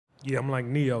Yeah, I'm like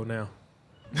Neo now.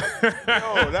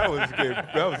 Oh, that was good.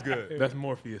 That was good. That's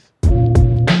Morpheus. Look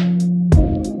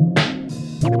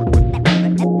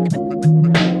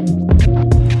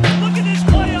at this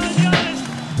play on Giannis.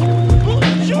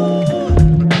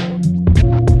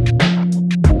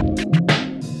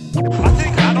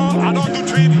 I don't do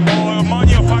trade or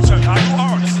money or fashion. I do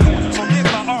arts. For me, it's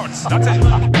about arts. That's it.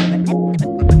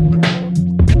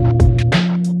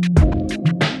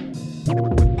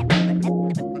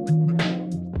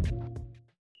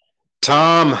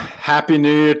 Tom, happy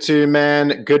New Year to you,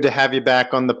 man. Good to have you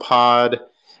back on the pod.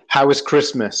 How was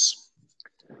Christmas?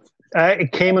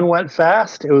 It came and went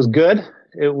fast. It was good.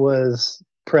 It was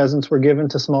presents were given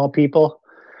to small people.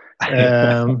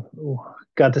 Got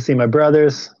to see my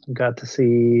brothers. Got to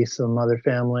see some other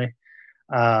family.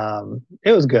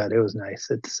 It was good. It was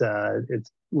nice. It's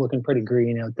looking pretty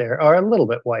green out there, or a little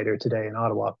bit whiter today in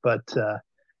Ottawa, but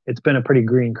it's been a pretty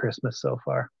green Christmas so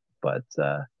far. But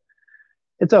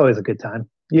it's always a good time.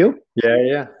 You?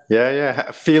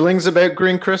 Yeah. Feelings about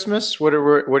Green Christmas? What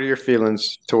are your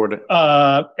feelings toward it?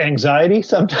 Anxiety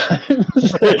sometimes.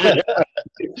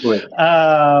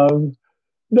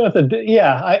 Nothing.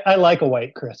 Yeah, I like a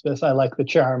white Christmas. I like the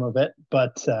charm of it,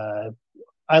 but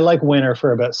I like winter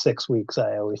for about 6 weeks.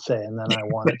 I always say, and then I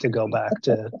want it to go back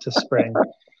to spring.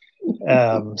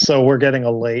 So we're getting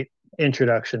a late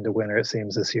introduction to winter, it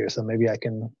seems, this year. So maybe I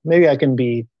can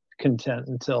be content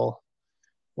until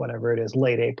whenever it is,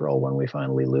 late April, when we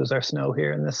finally lose our snow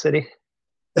here in this city.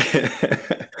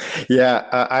 Yeah,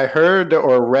 I heard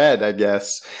or read, I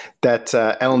guess, that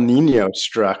El Nino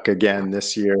struck again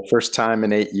this year, first time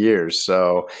in 8 years.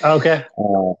 So okay,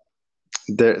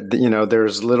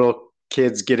 there's little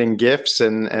kids getting gifts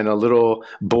and a little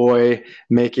boy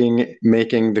making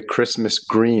the Christmas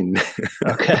green.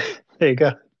 Okay, there you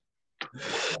go.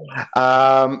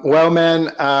 Well,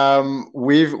 man,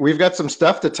 we've got some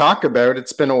stuff to talk about.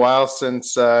 It's been a while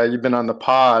since you've been on the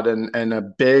pod, and a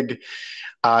big,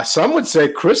 some would say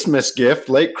Christmas gift,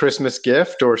 late Christmas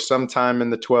gift, or sometime in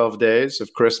the 12 days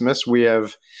of Christmas. We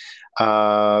have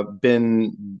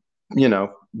been,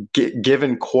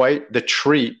 given quite the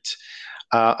treat.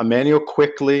 Emmanuel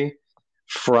Quickley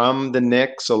from the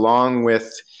Knicks, along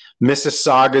with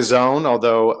Mississauga's own,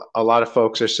 although a lot of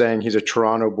folks are saying he's a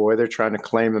Toronto boy. They're trying to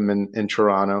claim him in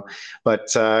Toronto. But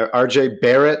RJ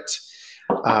Barrett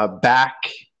back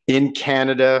in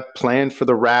Canada, playing for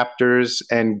the Raptors,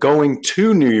 and going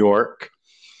to New York.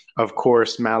 Of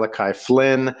course, Malachi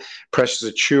Flynn,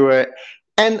 Precious Achiuwa,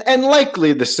 and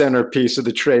likely the centerpiece of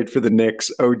the trade for the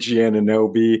Knicks, OG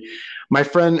Anunoby. My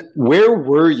friend, where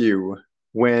were you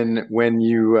when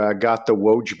you got the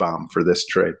Woj bomb for this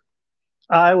trade?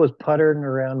 I was puttering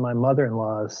around my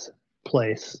mother-in-law's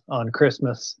place on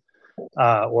Christmas,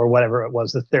 or whatever it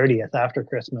was, the 30th after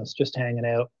Christmas, just hanging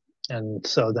out. And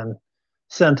so then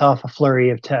sent off a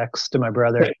flurry of texts to my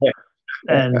brother.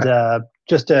 And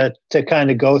just to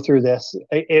kind of go through this,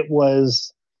 it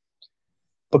was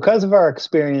because of our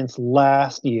experience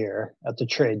last year at the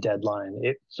trade deadline.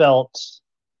 It felt,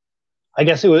 I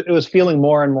guess it was feeling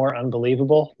more and more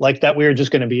unbelievable, like that we were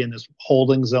just going to be in this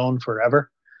holding zone forever.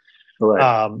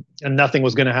 Right. And nothing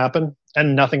was going to happen,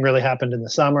 and nothing really happened in the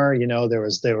summer. They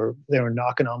were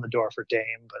knocking on the door for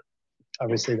Dame, but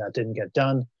obviously that didn't get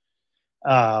done.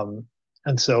 And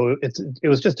so it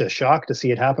was just a shock to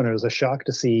see it happen. It was a shock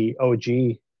to see OG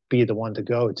be the one to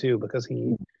go too, because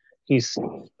he's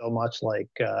so much like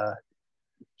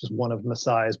just one of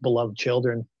Masai's beloved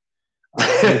children.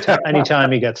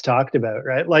 Anytime he gets talked about,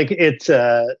 right? Like it's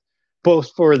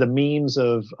both for the memes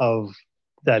of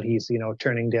that he's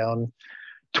turning down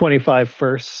 25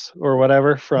 firsts or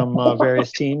whatever from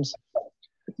various teams,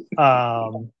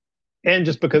 and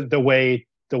just because the way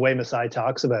Masai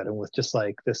talks about him with just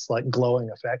like this like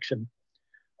glowing affection,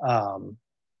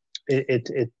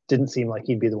 it didn't seem like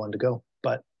he'd be the one to go,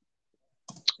 but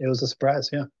it was a surprise.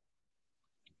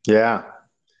 Yeah.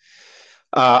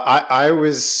 I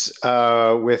was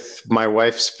with my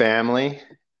wife's family,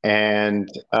 and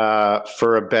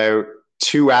for about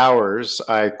 2 hours,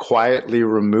 I quietly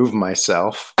removed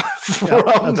myself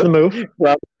That's the move.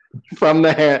 From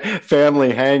the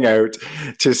family hangout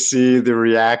to see the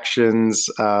reactions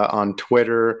on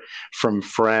Twitter from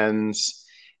friends.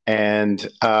 And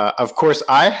of course,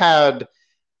 I had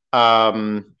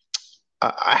a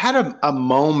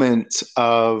moment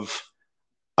of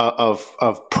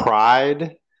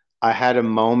pride. I had a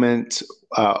moment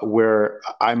where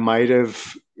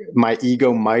my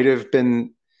ego might have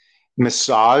been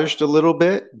massaged a little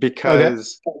bit,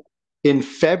 because in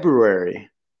February,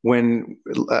 when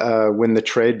the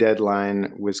trade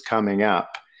deadline was coming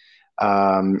up,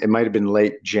 it might have been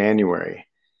late January,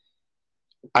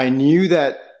 I knew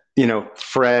that,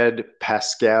 Fred,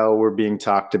 Pascal were being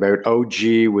talked about.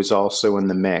 OG was also in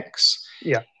the mix.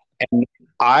 Yeah. And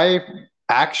I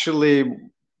actually,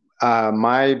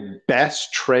 my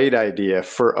best trade idea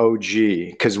for OG,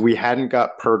 because we hadn't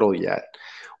got Pirtle yet,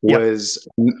 was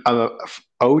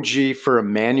OG for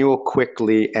Emmanuel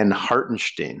Quickly and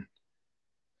Hartenstein.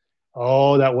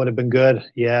 Oh, that would have been good.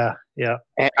 Yeah. Yeah.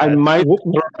 And I might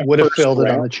would have filled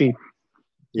it on the cheap.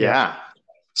 Yeah.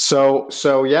 So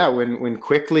yeah, when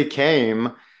Quickly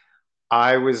came,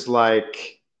 I was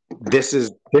like, this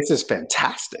is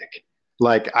fantastic.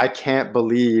 Like, I can't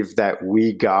believe that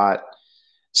we got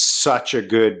such a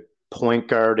good point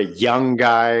guard, a young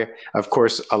guy. Of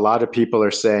course, a lot of people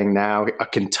are saying now a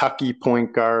Kentucky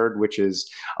point guard, which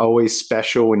is always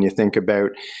special when you think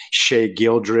about Shea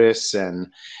Gildress and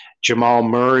Jamal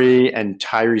Murray and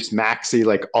Tyrese Maxey,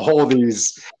 like all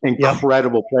these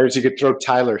incredible players. You could throw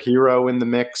Tyler Hero in the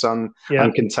mix on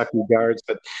Kentucky guards,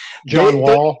 but John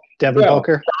Wall, Devin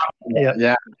Booker.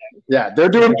 Yeah, they're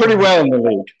doing pretty well in the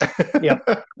league.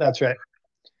 Yep, that's right.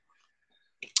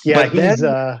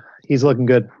 Yeah, he's looking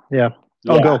good. Yeah.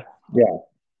 Go. Yeah.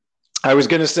 I was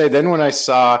going to say, then when I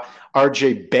saw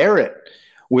RJ Barrett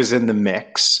was in the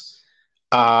mix,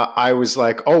 I was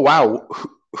like, oh, wow,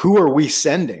 who are we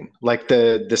sending? Like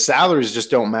the salaries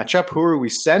just don't match up. Who are we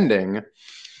sending?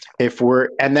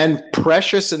 And then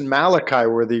Precious and Malachi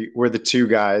were the two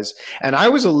guys. And I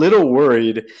was a little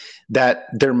worried that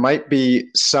there might be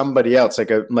somebody else,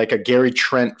 like a Gary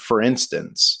Trent, for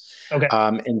instance. Okay.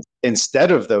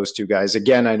 Instead of those two guys.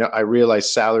 Again, I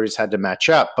realized salaries had to match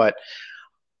up, but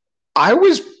I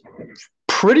was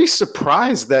pretty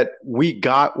surprised that we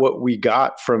got what we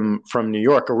got from New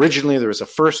York. Originally, there was a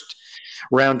first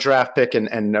round draft pick,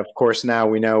 and of course now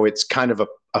we know it's kind of a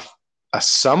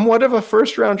somewhat of a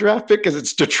first round draft pick because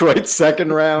it's Detroit's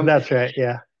second round. That's right.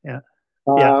 Yeah.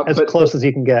 As close as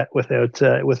you can get without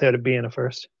it being a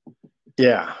first.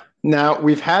 Yeah. Now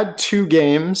we've had 2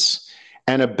 games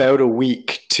and about a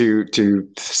week to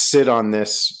sit on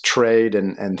this trade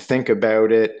and think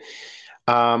about it.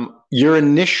 Your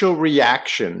initial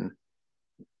reaction,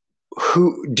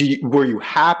 were you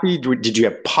happy? Did you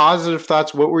have positive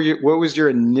thoughts? What was your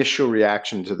initial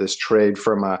reaction to this trade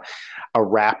from a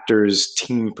Raptors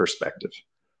team perspective?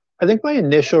 I think my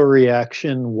initial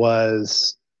reaction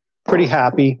was pretty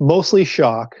happy, mostly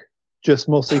shock,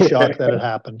 mostly shock that it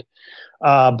happened,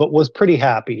 but was pretty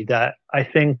happy that I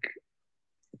think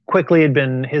Quickly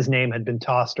his name had been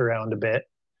tossed around a bit.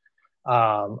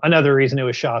 Another reason it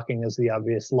was shocking is the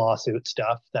obvious lawsuit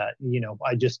stuff that,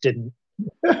 I just didn't,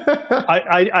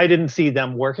 I didn't see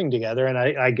them working together. And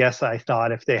I guess I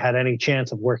thought if they had any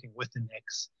chance of working with the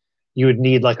Knicks, you would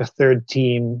need like a third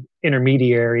team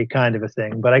intermediary kind of a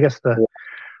thing. But I guess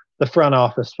the front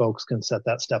office folks can set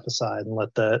that stuff aside and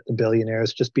let the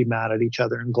billionaires just be mad at each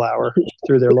other and glower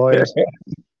through their lawyers.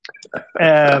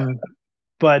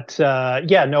 But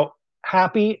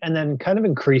happy, and then kind of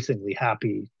increasingly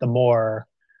happy the more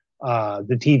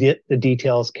the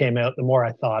details came out, the more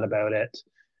I thought about it.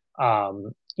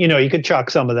 You could chalk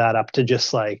some of that up to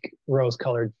just like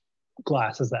rose-colored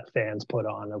glasses that fans put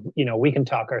on. We can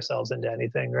talk ourselves into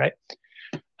anything, right?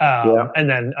 And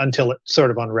then until it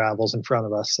sort of unravels in front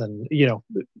of us. And,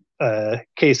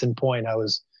 case in point, I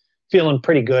was feeling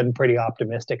pretty good and pretty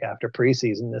optimistic after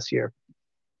preseason this year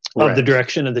of the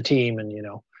direction of the team, and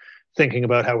thinking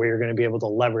about how we were going to be able to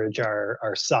leverage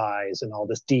our size and all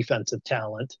this defensive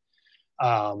talent,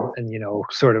 and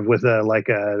sort of with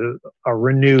a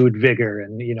renewed vigor,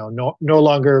 and no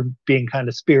longer being kind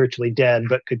of spiritually dead,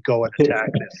 but could go and attack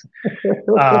this.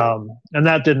 And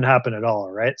that didn't happen at all,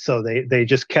 right? So they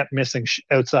just kept missing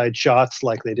outside shots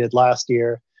like they did last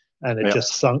year, and it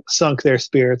just sunk their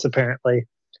spirits apparently.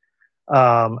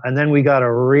 And then we got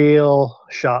a real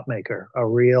shot maker, a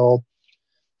real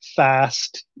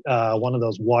fast, one of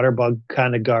those water bug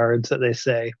kind of guards that they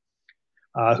say,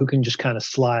 who can just kind of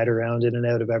slide around in and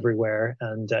out of everywhere.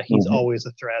 And he's always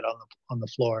a threat on the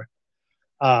floor.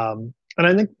 And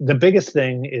I think the biggest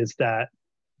thing is that,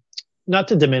 not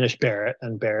to diminish Barrett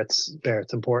and Barrett's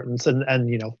importance, and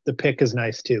the pick is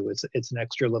nice too. It's an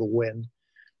extra little win,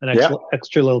 an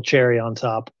extra little cherry on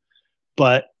top.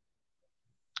 But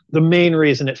the main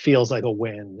reason it feels like a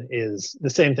win is the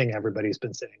same thing everybody's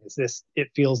been saying, it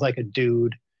feels like a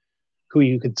dude who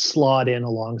you could slot in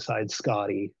alongside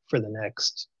Scotty for the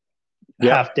next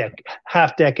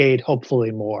half decade,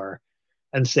 hopefully more,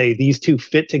 and say these two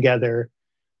fit together.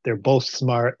 They're both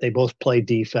smart. They both play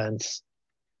defense.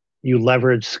 You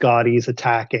leverage Scotty's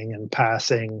attacking and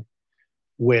passing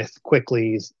with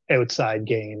Quickly's outside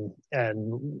game,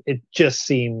 and it just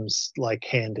seems like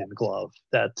hand in glove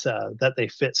that they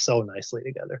fit so nicely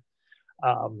together.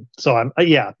 So I'm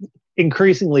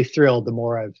increasingly thrilled the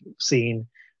more I've seen,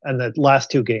 and the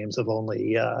last two games have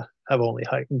only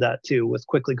heightened that too, with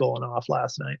Quickly going off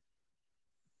last night.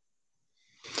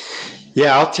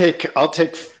 Yeah, I'll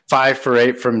take 5 for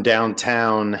 8 from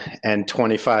downtown and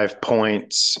 25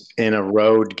 points in a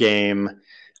road game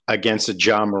against a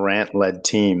John Morant led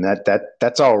team.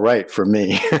 That's all right for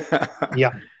me.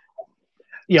 Yeah.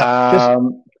 Just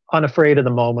unafraid of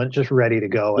the moment, just ready to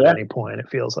go at any point. It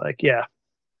feels like, yeah.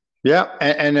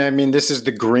 And I mean, this is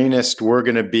the greenest we're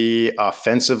going to be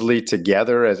offensively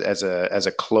together as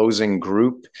a closing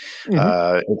group.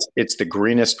 Mm-hmm. It's the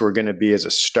greenest we're going to be as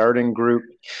a starting group.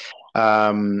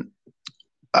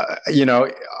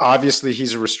 Obviously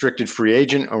he's a restricted free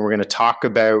agent, and we're going to talk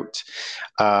about,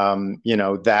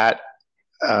 that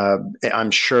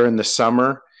I'm sure in the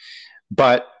summer.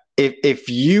 But if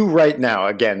you right now,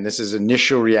 again, this is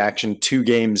initial reaction, 2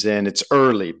 games in, it's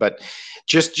early, but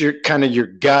just your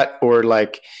gut or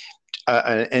like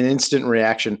an instant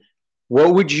reaction,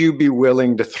 what would you be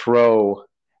willing to throw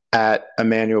at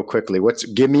Immanuel Quickley?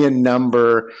 Give me a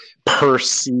number per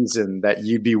season that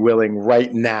you'd be willing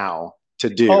right now to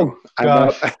do. Oh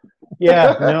gosh.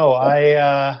 Yeah,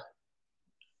 no,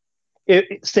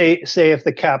 say if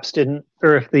the caps didn't,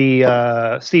 or if the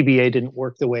CBA didn't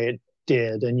work the way it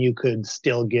did, and you could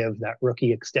still give that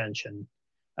rookie extension,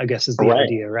 I guess is the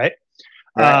idea, right?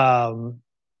 I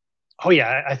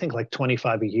think like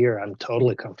 25 a year I'm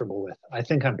totally comfortable with. I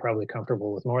think I'm probably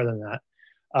comfortable with more than that.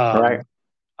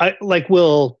 I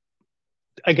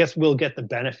guess we'll get the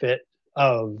benefit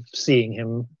of seeing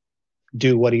him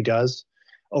do what he does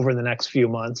over the next few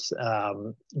months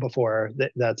before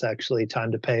that's actually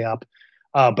time to pay up.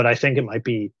 But I think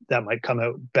that might come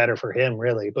out better for him,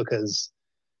 really, because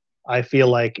I feel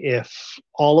like if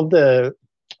all of the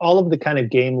kind of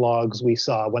game logs we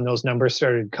saw when those numbers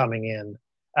started coming in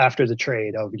after the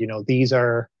trade of, these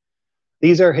are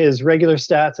his regular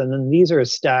stats, and then these are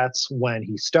his stats when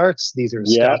he starts. These are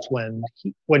his stats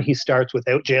when he starts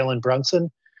without Jalen Brunson.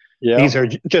 Yeah. These are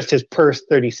just his per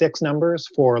 36 numbers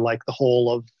for like the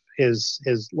whole of his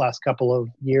last couple of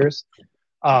years.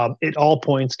 It all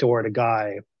points toward a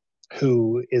guy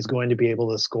who is going to be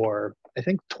able to score. I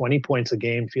think 20 points a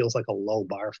game feels like a low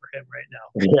bar for him right now.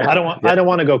 Yeah. I don't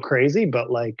want to go crazy, but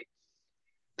like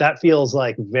that feels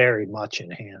like very much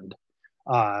in hand.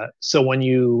 So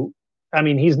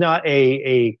he's not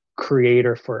a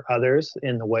creator for others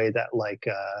in the way that like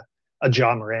a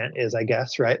John Morant is, I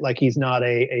guess, right? Like he's not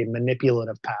a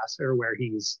manipulative passer where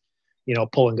he's,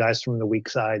 pulling guys from the weak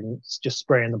side and just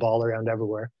spraying the ball around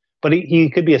everywhere. But he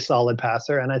could be a solid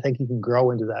passer, and I think he can grow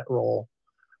into that role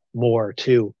more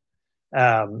too.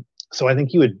 So I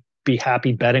think you would be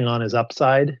happy betting on his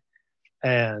upside.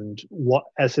 And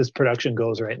as his production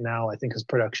goes right now, I think his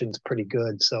production's pretty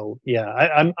good. So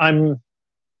yeah,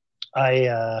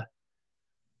 the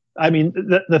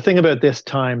thing about this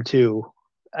time too,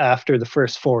 after the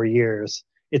first 4 years,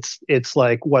 it's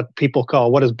like what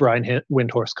does Brian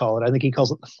Windhorst call it? I think he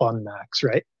calls it the fun max,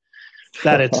 right?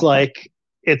 That it's like,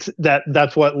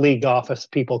 that's what league office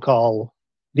people call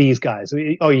these guys.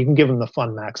 Oh, you can give him the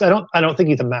fun max. I don't think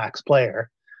he's a max player,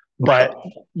 but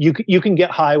you can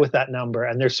get high with that number,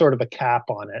 and there's sort of a cap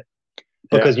on it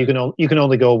because you can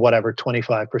only go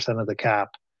 25% of the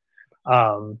cap.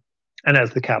 And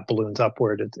as the cap balloons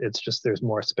upward, it's just there's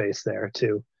more space there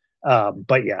too.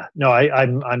 But yeah, no,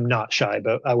 I'm not shy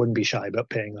about. I wouldn't be shy about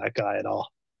paying that guy at all.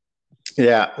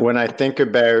 Yeah, when I think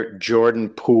about Jordan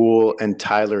Poole and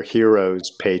Tyler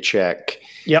Hero's paycheck,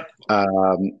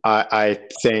 I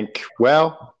think,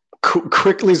 well,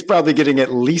 Quickly's probably getting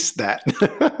at least that.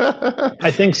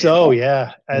 I think so.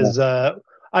 Yeah,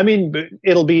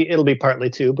 it'll be partly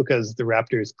too because the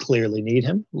Raptors clearly need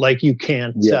him. Like you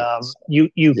can't,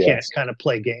 can't kind of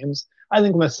play games. I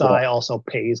think Masai also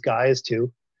pays guys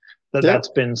too. That's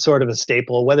been sort of a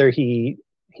staple. Whether he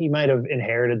might have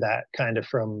inherited that kind of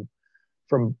from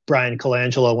Brian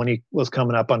Colangelo when he was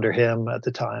coming up under him at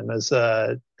the time, as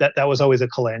that was always a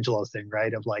Colangelo thing,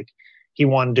 right? Of like he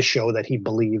wanted to show that he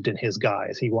believed in his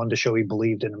guys. He wanted to show he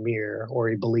believed in Amir or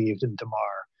he believed in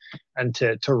DeMar, and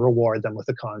to reward them with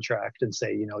a contract and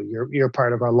say, you're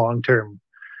part of our long-term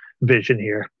vision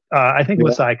here. I think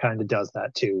Masai kind of does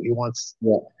that too.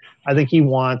 I think he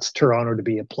wants Toronto to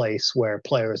be a place where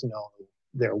players know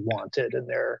they're wanted and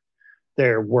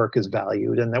their work is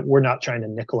valued, and that we're not trying to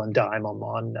nickel and dime them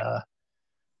on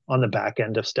the back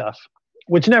end of stuff,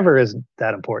 which never is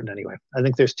that important anyway. I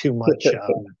think there's too much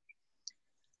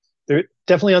There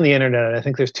definitely on the internet, I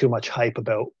think there's too much hype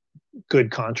about good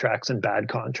contracts and bad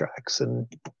contracts, and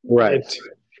Right.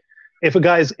 if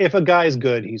a guy's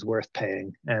good, he's worth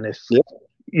paying, and if Yep.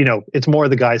 it's more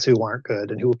the guys who aren't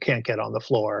good and who can't get on the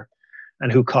floor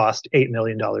and who cost $8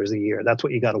 million a year. That's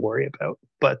what you got to worry about.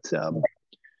 But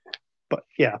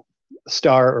yeah,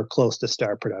 star or close to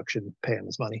star production, pay him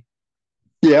his money.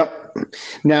 Yep.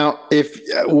 Now, if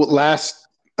last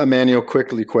Emmanuel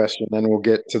quickly question, then we'll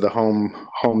get to the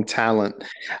home talent.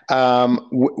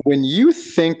 When you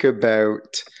think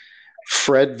about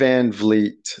Fred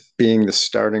VanVleet being the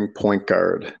starting point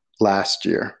guard last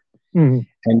year, and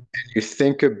you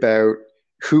think about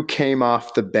who came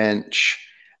off the bench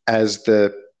as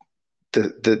the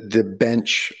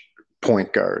bench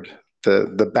point guard,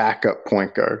 the backup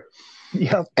point guard.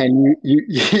 Yeah. And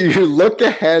you look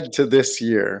ahead to this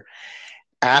year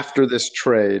after this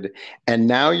trade, and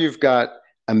now you've got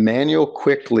Emmanuel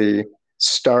Quickley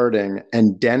starting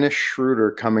and Dennis Schroeder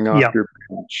coming off your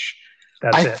bench.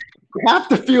 That's it. You have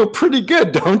to feel pretty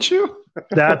good, don't you?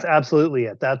 That's absolutely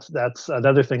it. That's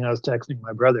another thing I was texting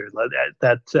my brother,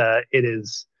 that it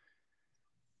is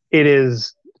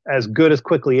as good as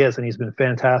Quickley is, and he's been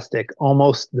fantastic.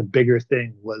 Almost the bigger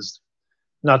thing was,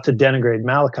 not to denigrate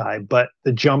Malachi, but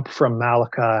the jump from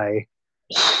Malachi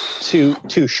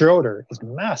to Schroeder is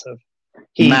massive.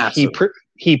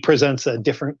 He presents a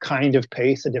different kind of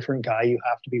pace, a different guy you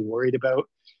have to be worried about.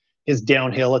 His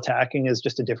downhill attacking is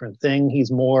just a different thing. He's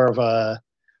more of a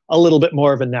little bit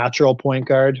more of a natural point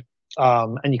guard,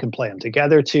 and you can play them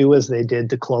together too, as they did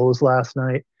to close last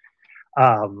night.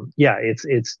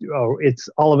 It's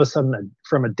all of a sudden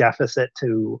from a deficit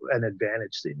to an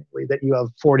advantage, seemingly, that you have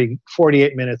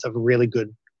 48 minutes of really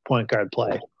good point guard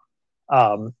play,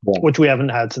 which we haven't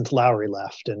had since Lowry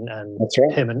left, and That's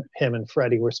right. him and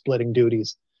Freddie were splitting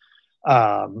duties.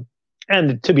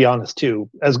 And to be honest too,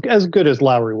 as good as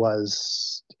Lowry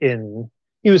was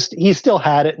he still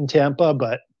had it in Tampa,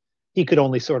 but he could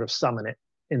only sort of summon it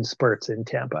in spurts in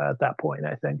Tampa at that point,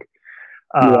 I think.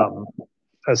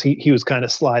 As he was kind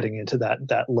of sliding into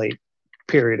that late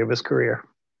period of his career.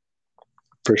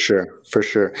 For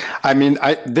sure. I mean,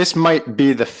 this might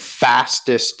be the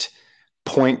fastest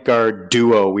point guard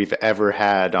duo we've ever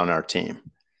had on our team.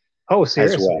 Oh,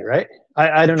 seriously, right?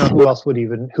 I don't know who else would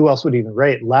even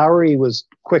rate. Lowry was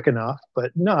quick enough,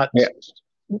 but not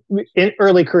in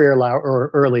early career Lowry,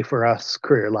 or early for us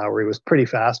career Lowry was pretty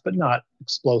fast, but not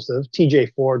explosive.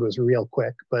 TJ Ford was real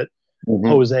quick, but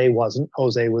Jose wasn't.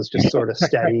 Jose was just sort of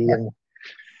steady, and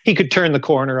he could turn the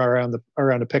corner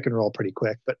around a pick and roll pretty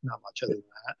quick, but not much other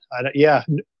than that.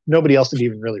 Nobody else would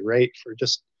even really rate for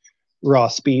just raw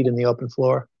speed in the open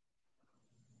floor.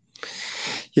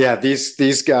 Yeah,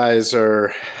 these guys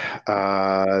are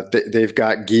they've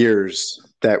got gears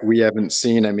that we haven't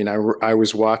seen. I mean, I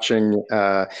was watching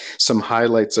some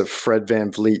highlights of Fred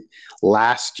VanVleet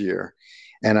last year,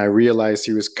 and I realized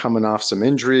he was coming off some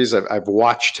injuries. I've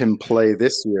watched him play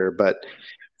this year, but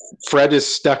Fred is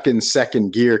stuck in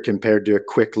second gear compared to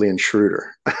Quickley and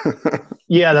Schroeder.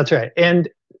 Yeah, that's right. And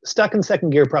stuck in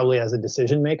second gear probably as a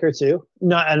decision maker too.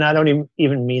 And I don't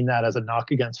even mean that as a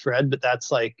knock against Fred, but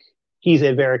that's like, he's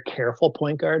a very careful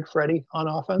point guard, Freddie, on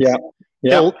offense.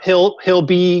 Yeah. He'll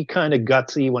be kind of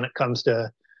gutsy when it comes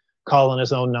to calling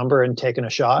his own number and taking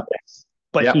a shot,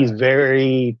 but he's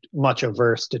very much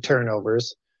averse to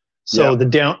turnovers. So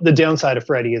the downside of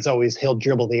Freddie is always he'll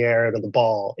dribble the air out of the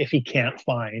ball if he can't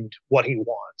find what he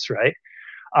wants, right?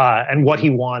 And what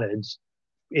he wanted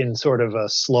in sort of a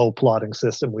slow plotting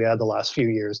system we had the last few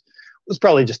years was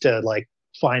probably just to like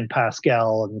find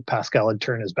Pascal, and Pascal would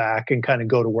turn his back and kind of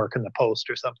go to work in the post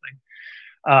or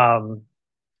something.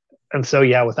 And so,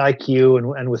 with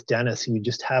IQ and with Dennis, you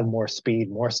just have more speed,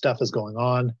 more stuff is going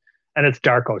on. And it's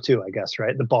Darko too, I guess,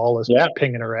 right? The ball is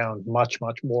pinging around much,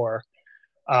 much more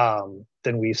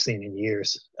than we've seen in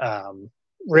years.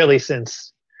 Really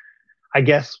since, I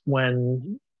guess,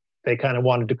 when they kind of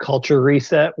wanted to culture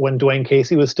reset when Dwayne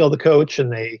Casey was still the coach,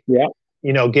 and they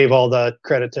gave all the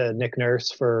credit to Nick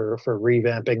Nurse for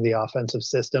revamping the offensive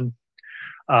system.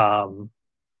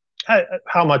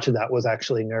 How much of that was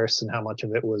actually Nurse and how much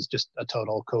of it was just a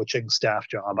total coaching staff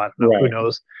job? I don't know. Who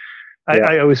knows?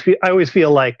 I always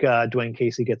feel like Dwayne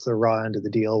Casey gets the raw end of the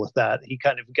deal with that. He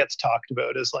kind of gets talked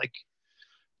about as like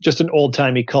just an old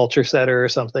timey culture setter or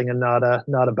something, and not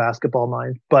a basketball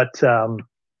mind. But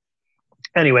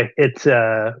anyway, it's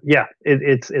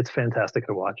fantastic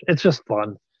to watch. It's just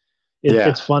fun.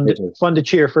 It's fun to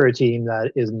cheer for a team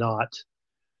that is not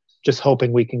just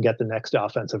hoping we can get the next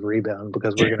offensive rebound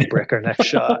because we're going to brick our next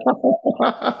shot.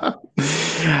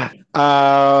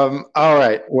 All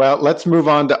right. Well, let's move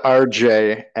on to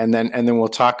RJ, and then we'll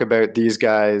talk about these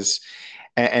guys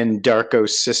and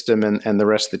Darko's system and the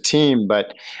rest of the team.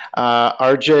 But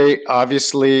RJ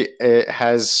obviously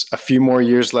has a few more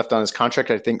years left on his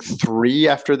contract. I think 3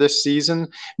 after this season.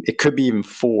 It could be even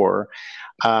 4.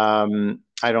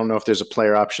 I don't know if there's a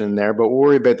player option in there, but we'll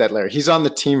worry about that later. He's on the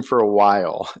team for a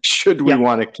while. Should we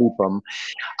want to keep him?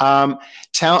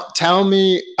 Tell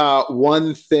me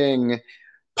one thing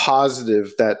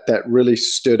positive that really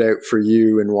stood out for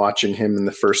you in watching him in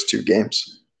the first 2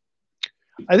 games.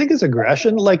 I think his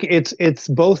aggression, like it's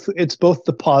both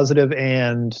the positive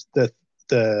and the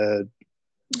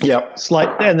slight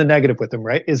and the negative with him,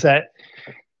 right? Is that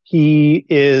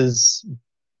it's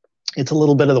a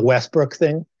little bit of the Westbrook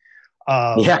thing.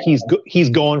 He's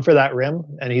going for that rim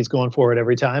and he's going for it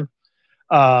every time.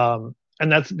 And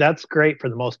that's great for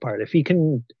the most part. If he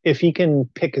can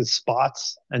pick his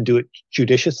spots and do it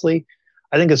judiciously,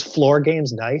 I think his floor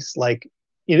game's nice. Like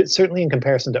certainly in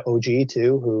comparison to OG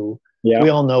too, who we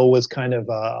all know was kind of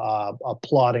a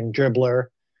plodding dribbler.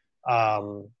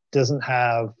 Doesn't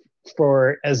have,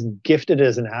 for as gifted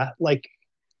as like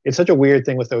it's such a weird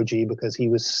thing with OG because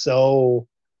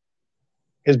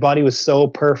his body was so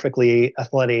perfectly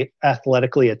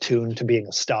athletically attuned to being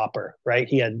a stopper, right?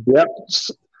 He had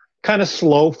kind of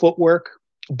slow footwork,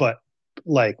 but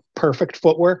like perfect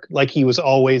footwork. Like he was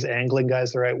always angling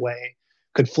guys the right way,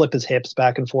 could flip his hips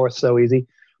back and forth so easy.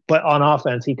 But on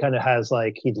offense, he kind of has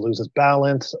like, he'd lose his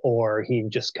balance or he'd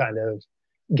just kind of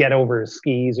get over his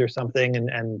skis or something.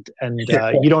 And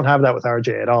you don't have that with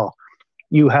RJ at all.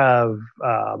 You have,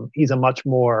 he's a much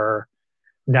more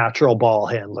natural ball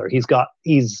handler. You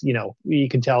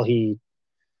can tell he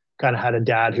kind of had a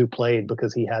dad who played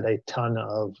because he had a ton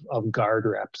of guard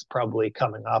reps probably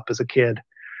coming up as a kid.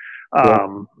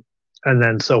 And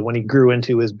then so when he grew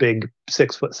into his big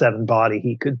 6'7" body,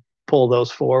 he could pull those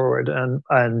forward and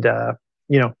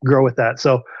grow with that.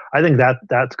 So I think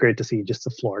that's great to see, just the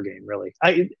floor game really.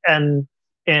 And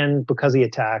because he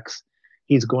attacks,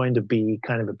 he's going to be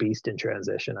kind of a beast in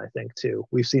transition, I think too.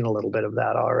 We've seen a little bit of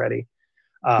that already.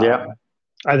 I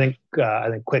think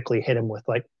quickly hit him with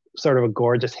like sort of a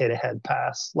gorgeous hit ahead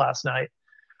pass last night.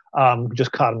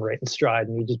 Just caught him right in stride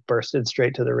and he just bursted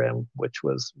straight to the rim, which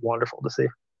was wonderful to see.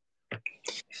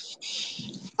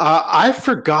 I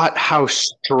forgot how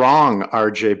strong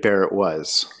RJ Barrett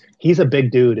was. He's a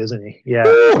big dude, isn't he?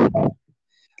 Yeah.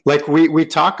 Like we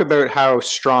talk about how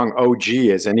strong OG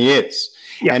is, and he is.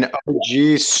 Yeah. And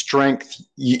OG's strength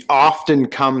often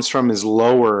comes from his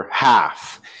lower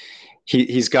half.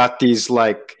 He's got these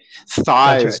like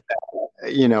thighs that,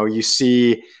 you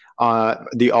see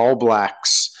the All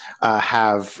Blacks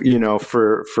have,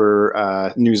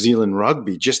 for New Zealand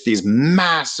rugby, just these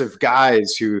massive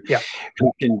guys who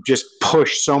can just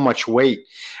push so much weight.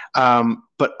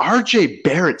 But RJ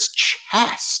Barrett's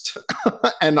chest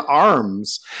and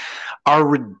arms are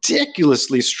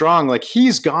ridiculously strong. Like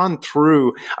he's gone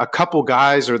through a couple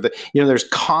guys there's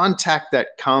contact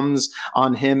that comes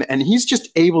on him and he's just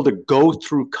able to go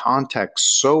through contact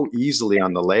so easily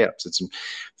on the layups. It's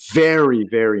very,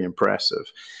 very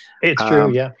impressive. It's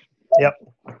true. Yeah. Yep.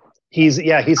 He's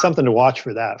something to watch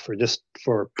for that,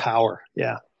 for power.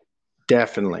 Yeah.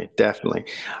 Definitely.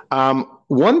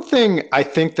 One thing I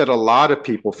think that a lot of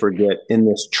people forget in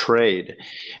this trade,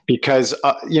 because,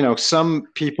 some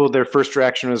people, their first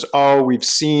reaction was, oh, we've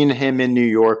seen him in New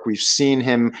York. We've seen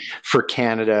him for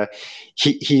Canada.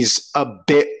 He's a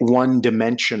bit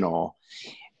one-dimensional.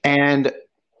 And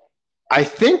I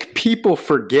think people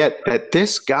forget that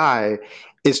this guy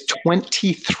is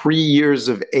 23 years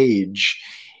of age.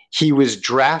 He was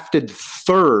drafted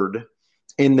 3rd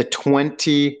in the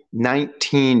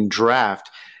 2019 draft.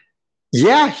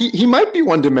 Yeah, he might be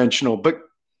one-dimensional, but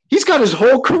he's got his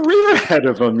whole career ahead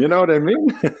of him. You know what I mean?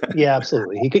 Yeah,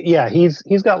 absolutely.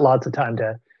 He's got lots of time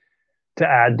to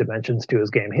add dimensions to his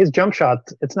game. His jump shot,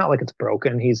 it's not like it's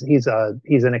broken. He's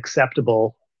an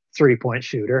acceptable 3-point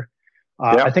shooter.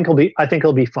 I think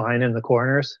he'll be fine in the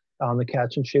corners on the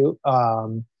catch and shoot.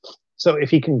 So if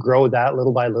he can grow that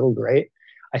little by little, great.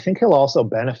 I think he'll also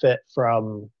benefit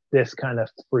from this kind of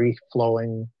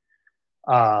free-flowing,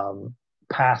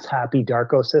 pass-happy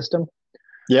Darko system.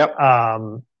 Yep.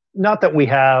 Not that we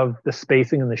have the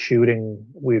spacing and the shooting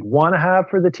we'd want to have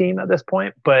for the team at this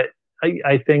point, but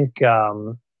I think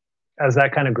as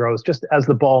that kind of grows, just as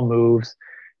the ball moves,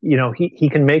 he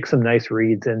can make some nice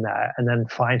reads in that and then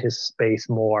find his space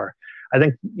more. I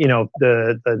think,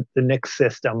 the Knicks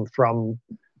system, from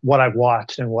what I've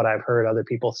watched and what I've heard other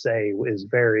people say, is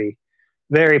very,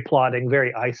 very plotting,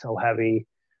 very ISO heavy,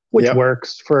 which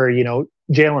works for,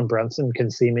 Jalen Brunson can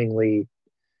seemingly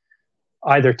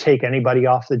either take anybody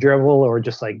off the dribble or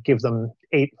just like give them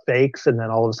 8 fakes and then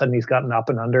all of a sudden he's gotten up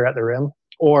and under at the rim.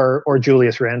 Or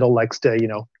Julius Randle likes to,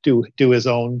 do his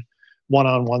own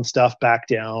one-on-one stuff, back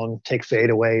down, take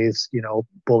fadeaways,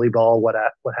 bully ball, what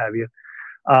have you.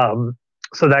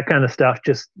 So that kind of stuff,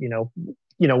 just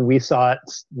we saw it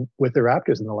with the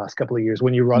Raptors in the last couple of years.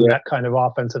 When you run that kind of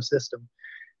offensive system,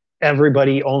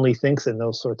 everybody only thinks in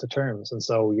those sorts of terms. And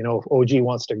so, if OG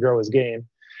wants to grow his game,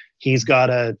 he's got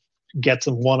to get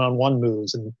some one-on-one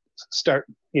moves and start,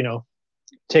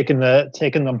 taking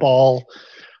the ball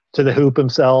to the hoop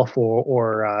himself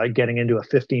or getting into a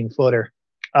 15-footer.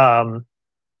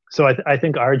 So I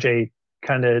think RJ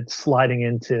kind of sliding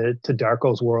into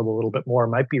Darko's world a little bit more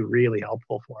might be really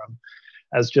helpful for him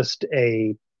as just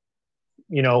a,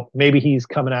 maybe he's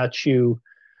coming at you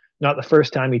not the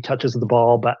first time he touches the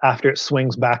ball, but after it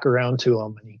swings back around to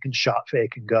him and he can shot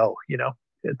fake and go,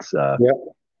 it's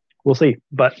we'll see,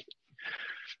 but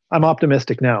I'm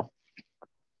optimistic now.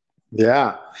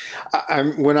 Yeah.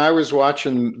 When I was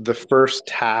watching the first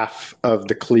half of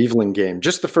the Cleveland game,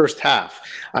 just the first half,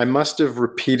 I must have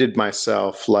repeated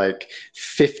myself like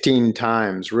 15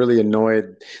 times, really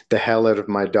annoyed the hell out of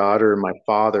my daughter and my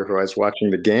father, who I was watching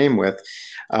the game with.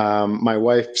 My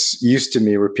wife's used to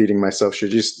me repeating myself. She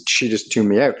just tuned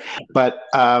me out. But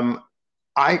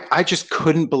I just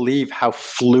couldn't believe how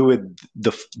fluid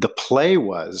the play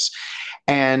was.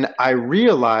 And I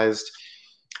realized,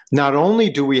 not only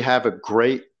do we have a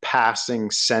great passing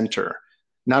center,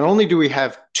 not only do we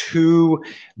have 2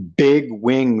 big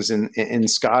wings in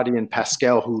Scotty and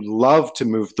Pascal who love to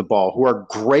move the ball, who are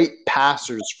great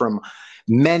passers from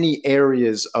many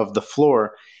areas of the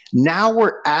floor, now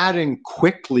we're adding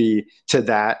quickly to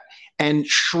that. And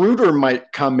Schroeder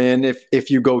might come in if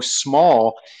you go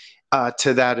small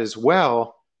to that as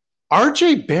well.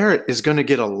 RJ Barrett is going to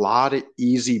get a lot of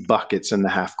easy buckets in the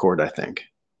half court, I think.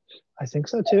 I think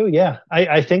so too. Yeah.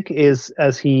 I think as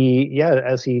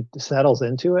he settles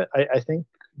into it, I think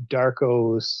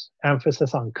Darko's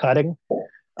emphasis on cutting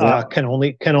can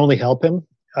only help him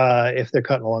if they're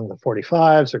cutting along the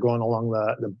 45s or going along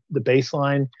the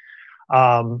baseline.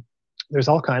 There's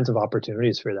all kinds of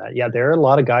opportunities for that. Yeah, there are a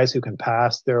lot of guys who can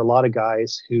pass. There are a lot of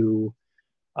guys who,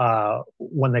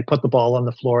 when they put the ball on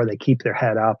the floor, they keep their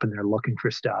head up and they're looking for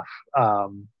stuff.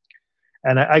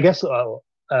 And I guess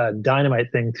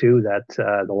dynamite thing too, that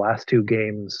the last 2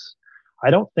 games, I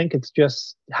don't think it's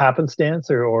just happenstance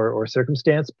or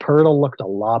circumstance. Pirtle looked a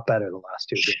lot better the last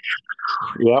 2 games.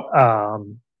 Yep.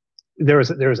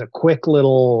 There was a quick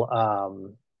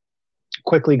little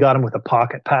quickly got him with a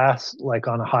pocket pass, like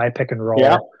on a high pick and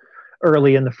roll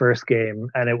early in the first game.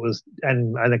 And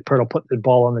I think Pirtle put the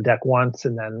ball on the deck once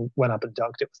and then went up and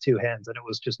dunked it with 2 hands. And it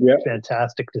was just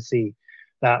fantastic to see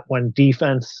that when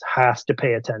defense has to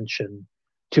pay attention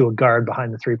to a guard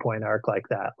behind the 3-point arc like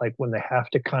that, like when they have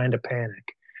to kind of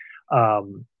panic,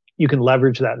 you can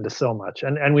leverage that into so much.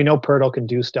 And we know Pirtle can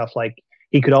do stuff like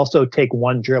he could also take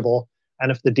one dribble,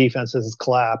 and if the defense has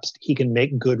collapsed, he can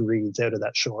make good reads out of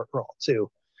that short roll too.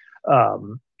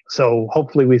 So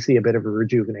hopefully we see a bit of a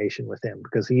rejuvenation with him,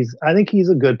 because I think he's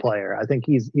a good player. I think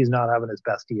he's not having his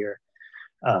best year,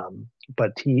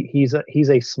 but he's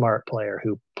a smart player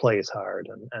who plays hard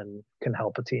and can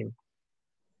help a team.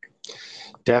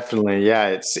 Definitely,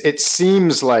 yeah. It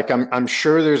seems like I'm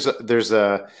sure there's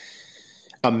a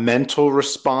mental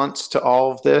response to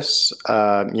all of this.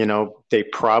 They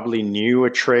probably knew a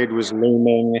trade was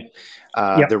looming.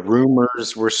 The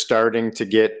rumors were starting to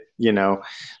get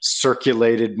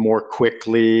circulated more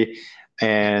quickly,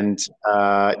 and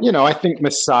I think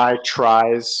Masai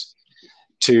tries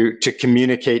to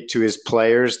communicate to his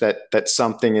players that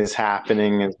something is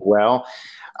happening as well.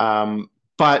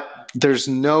 But there's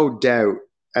no doubt,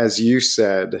 as you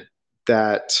said,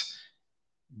 that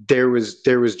there was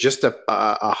just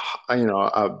a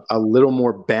little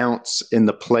more bounce in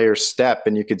the player's step,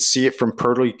 and you could see it from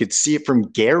Pirtle, you could see it from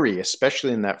Gary,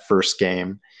 especially in that first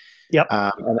game. Yep.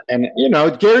 And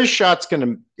Gary's shot's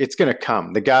gonna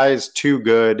come. The guy is too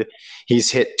good. He's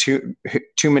hit too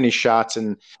many shots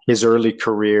in his early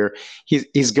career.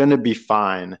 He's gonna be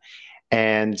fine.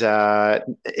 And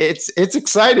it's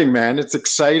exciting, man. It's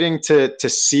exciting to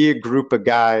see a group of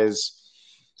guys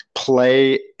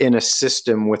play in a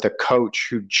system with a coach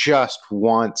who just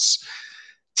wants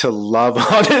to love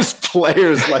on his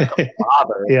players like a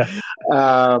father.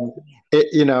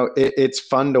 It's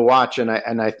fun to watch, and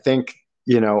I think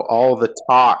all the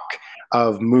talk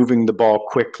of moving the ball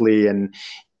quickly and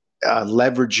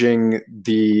leveraging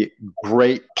the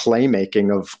great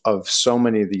playmaking of so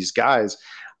many of these guys.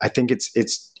 I think it's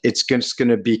just going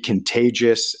to be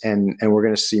contagious, and we're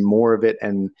going to see more of it,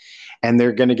 and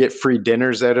they're going to get free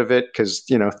dinners out of it because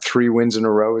 3 wins in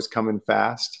a row is coming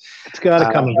fast. It's got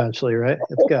to come eventually, right?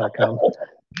 It's got to come.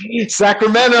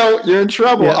 Sacramento, you're in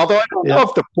trouble. Yeah. Although I don't know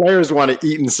if the players want to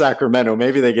eat in Sacramento.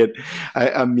 Maybe they get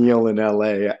a meal in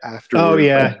LA after. Oh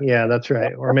yeah, that's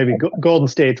right. Or maybe Golden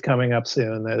State's coming up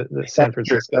soon. The San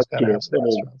Francisco's got to have some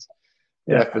restaurants.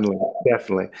 Yeah.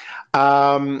 Definitely.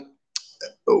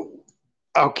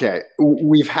 Okay,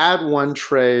 we've had one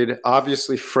trade.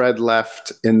 Obviously, Fred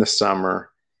left in the summer.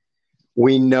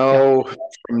 We know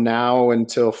from now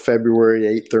until February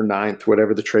 8th or 9th,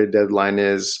 whatever the trade deadline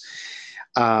is,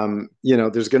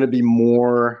 there's going to be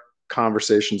more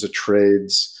conversations of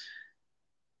trades.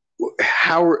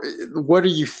 What are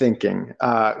you thinking?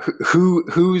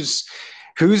 Who's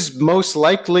most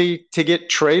likely to get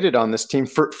traded on this team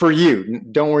for you?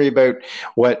 Don't worry about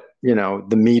what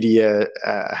the media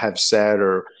have said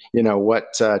or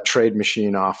what Trade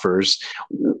Machine offers.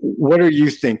 What are you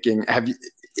thinking?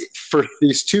 For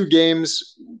these 2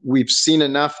 games, we've seen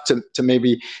enough to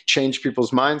maybe change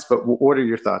people's minds, but what are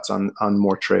your thoughts on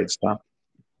more trades, Thom?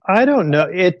 I don't know.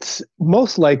 It's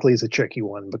most likely is a tricky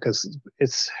one because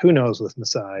it's who knows with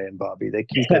Masai and Bobby. They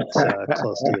keep it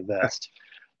close to the vest.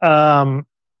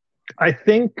 I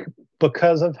think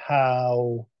because of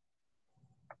how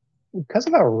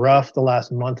rough the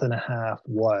last month and a half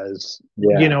was,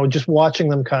 just watching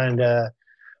them kind of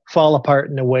fall apart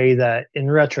in a way that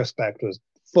in retrospect was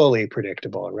fully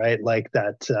predictable, right? Like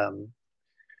that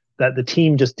the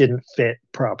team just didn't fit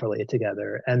properly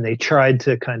together, and they tried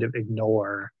to kind of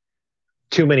ignore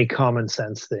too many common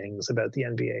sense things about the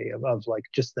NBA of like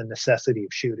just the necessity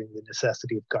of shooting, the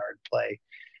necessity of guard play.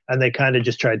 And they kind of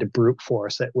just tried to brute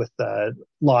force it with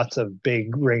lots of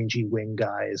big rangy wing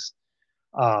guys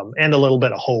and a little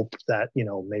bit of hope that,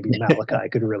 maybe Malachi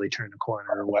could really turn the corner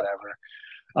or whatever.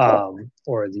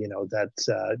 Or,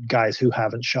 that guys who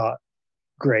haven't shot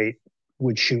great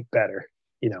would shoot better.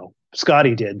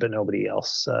 Scotty did, but nobody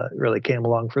else really came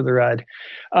along for the ride.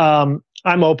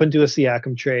 I'm open to a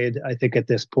Siakam trade. I think at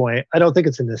this point, I don't think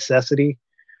it's a necessity.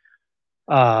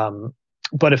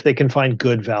 But if they can find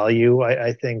good value,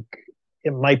 I think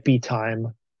it might be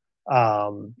time,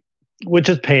 which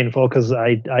is painful because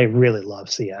I really love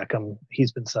Siakam.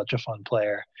 He's been such a fun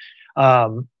player.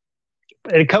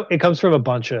 It comes from a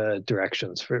bunch of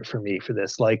directions for me for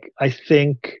this. Like, I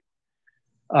think,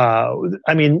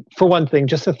 for one thing,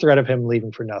 just the threat of him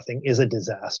leaving for nothing is a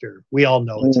disaster. We all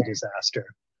know it's a disaster.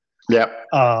 Yeah.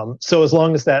 So as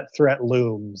long as that threat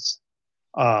looms,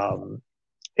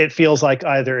 it feels like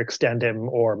either extend him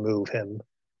or move him,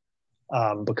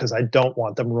 because I don't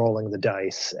want them rolling the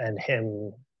dice and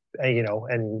him, Joel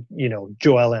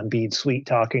Embiid sweet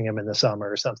talking him in the summer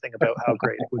or something about how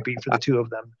great it would be for the 2 of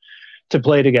them to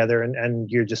play together, and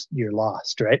you're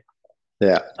lost, right?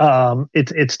 Yeah.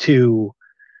 It's too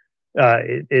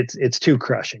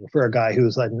crushing for a guy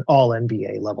who's like an all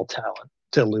NBA level talent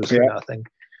to lose for nothing.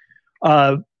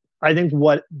 I think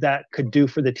what that could do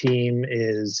for the team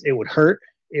is it would hurt.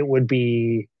 It would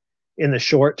be in the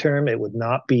short term. It would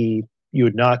not be, you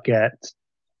would not get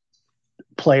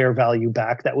player value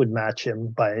back that would match him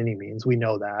by any means. We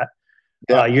know that.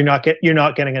 Yeah. You're not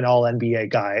getting an all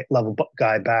NBA level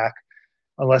guy back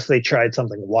unless they tried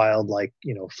something wild, like,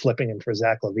 flipping him for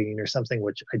Zach LaVine or something,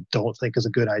 which I don't think is a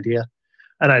good idea.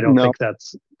 And I don't think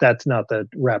that's not the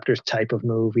Raptors type of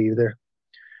move either.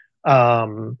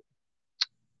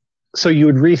 So you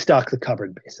would restock the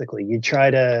cupboard, basically. You'd try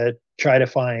to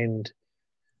find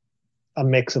a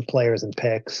mix of players and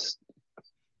picks,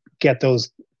 get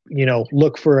those,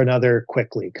 look for another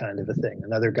quickly kind of a thing,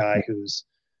 another guy who's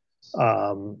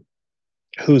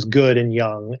good and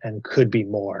young and could be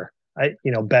more.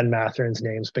 Ben Matherin's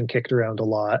name's been kicked around a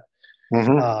lot.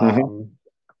 And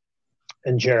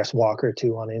Jarris Walker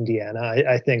too on Indiana.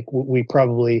 I think we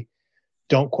probably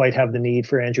don't quite have the need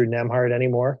for Andrew Nembhard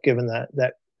anymore, given that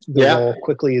the role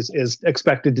quickly is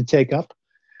expected to take up.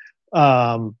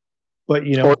 But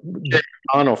or TJ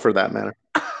McConnell for that matter.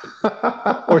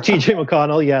 Or TJ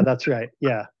McConnell, yeah, that's right.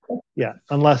 Yeah.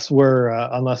 Unless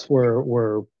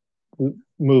we're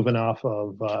moving off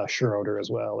of Schroeder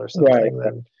as well or something,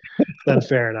 right. then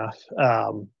fair enough.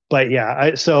 But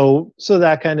yeah, so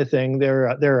that kind of thing. There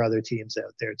are other teams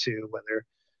out there too, whether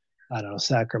I don't know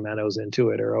Sacramento's into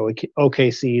it or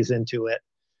OKC's into it.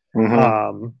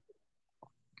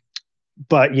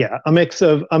 But yeah, a mix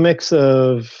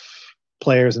of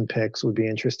players and picks would be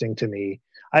interesting to me.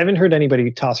 I haven't heard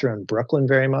anybody toss around Brooklyn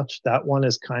very much. That one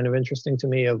is kind of interesting to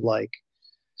me, of like,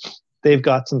 they've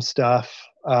got some stuff.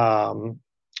 I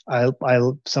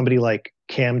somebody like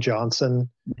Cam Johnson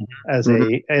as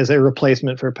Mm-hmm. a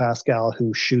replacement for Pascal,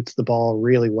 who shoots the ball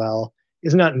really well,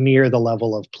 is not near the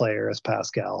level of player as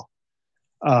Pascal.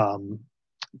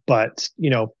 But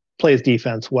plays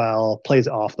defense well, plays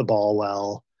off the ball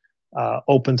well,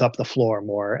 opens up the floor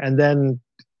more, and then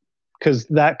because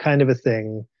that kind of a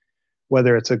thing,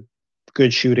 whether it's a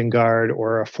good shooting guard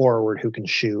or a forward who can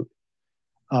shoot,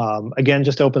 again,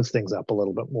 just opens things up a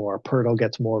little bit more. Pirtle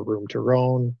gets more room to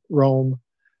roam.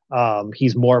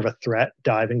 He's more of a threat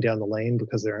diving down the lane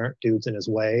because there aren't dudes in his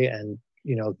way, and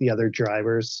the other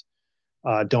drivers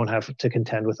don't have to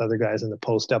contend with other guys in the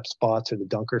post-up spots or the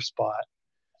dunker spot.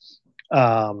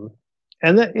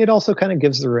 And it also kind of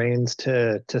gives the reins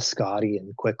to Scotty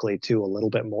and Quickly too a little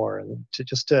bit more, and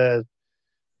to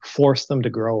force them to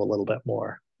grow a little bit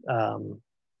more.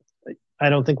 I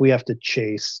don't think we have to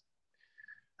chase.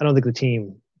 I don't think the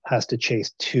team has to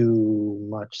chase too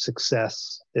much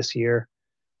success this year.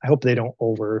 I hope they don't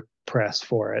over press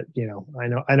for it. I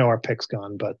know our pick's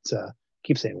gone, but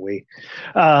keep saying we.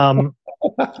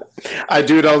 I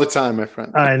do it all the time, my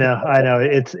friend. I know.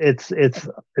 It's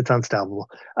unstoppable.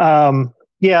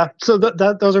 Yeah. So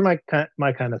those are my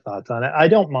kind of thoughts on it. I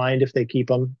don't mind if they keep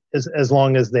him as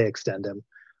long as they extend him.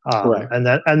 Right. And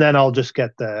then I'll just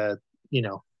get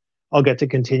I'll get to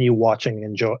continue watching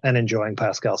and enjoying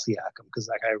Pascal Siakam because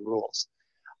that guy rules.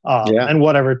 And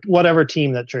whatever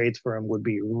team that trades for him would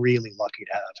be really lucky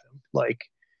to have him.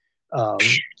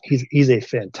 He's a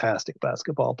fantastic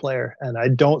basketball player, and I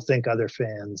don't think other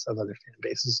fans of other fan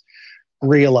bases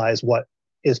realize what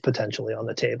is potentially on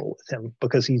the table with him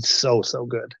because he's so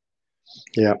good.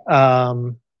 Yeah.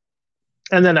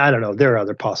 And then I don't know, there are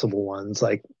other possible ones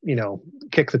like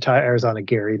kick the tires on a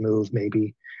Gary move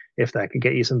maybe if that could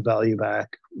get you some value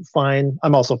back. Fine.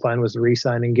 I'm also fine with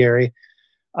re-signing Gary.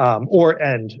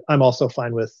 And I'm also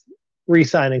fine with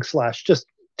re-signing / just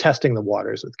testing the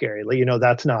waters with Gary.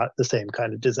 That's not the same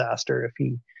kind of disaster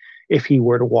if he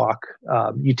were to walk.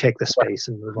 You take the space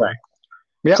and move on.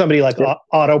 Yep. Somebody like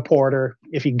Otto Porter,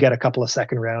 if you get a couple of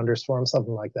second rounders for him,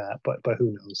 something like that. But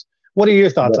who knows? What are your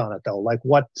thoughts on it though? Like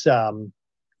what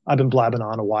I've been blabbing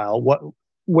on a while.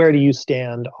 Where do you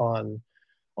stand on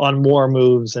more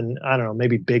moves and I don't know,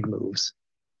 maybe big moves?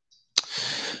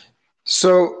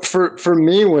 So for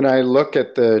me, when I look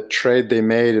at the trade they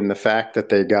made and the fact that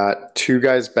they got two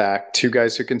guys back, two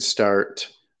guys who can start,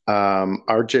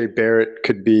 RJ Barrett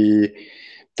could be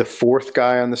the fourth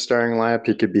guy on the starting lineup.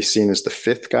 He could be seen as the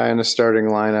fifth guy on the starting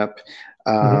lineup.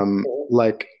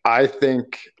 Like I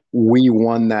think we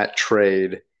won that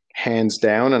trade hands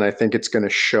down, and I think it's going to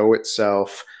show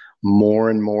itself more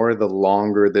and more the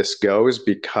longer this goes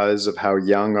because of how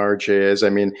young RJ is. I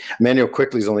mean, Emmanuel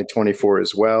Quickly is only 24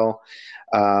 as well,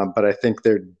 but I think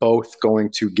they're both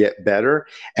going to get better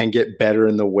and get better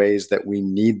in the ways that we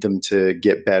need them to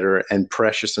get better. And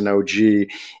Precious and OG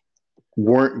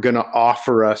weren't going to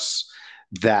offer us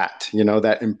that,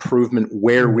 that improvement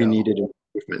where we needed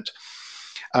improvement.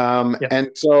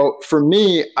 And so for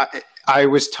me, I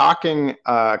was talking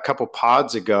a couple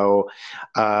pods ago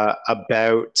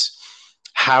about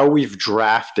how we've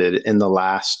drafted in the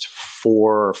last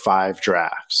 4 or 5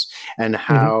 drafts and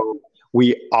how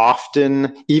we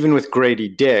often, even with Grady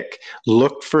Dick,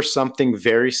 looked for something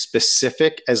very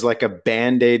specific as like a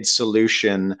Band-Aid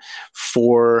solution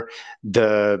for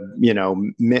the,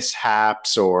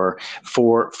 mishaps or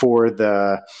for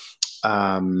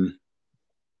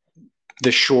the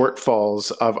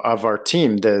shortfalls of our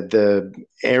team, the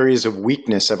areas of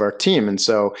weakness of our team. And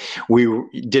so we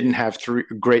didn't have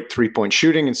great 3-point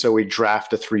shooting, and so we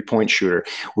draft a 3-point shooter.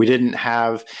 We didn't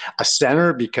have a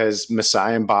center because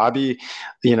Masai and Bobby,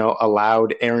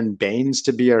 allowed Aaron Baines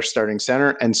to be our starting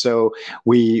center. And so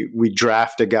we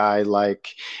draft a guy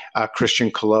like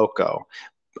Christian Coloco.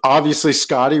 Obviously,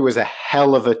 Scotty was a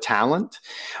hell of a talent,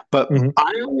 but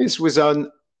I always was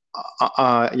on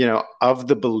of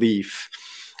the belief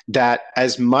that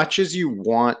as much as you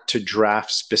want to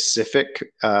draft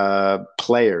specific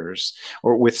players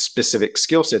or with specific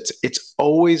skill sets, it's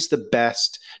always the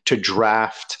best to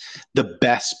draft the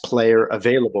best player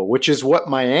available, which is what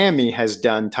Miami has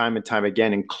done time and time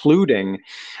again, including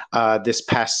this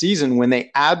past season when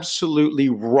they absolutely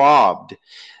robbed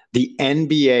the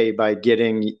NBA by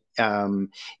getting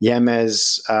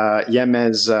Yemez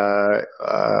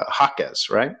Jaquez,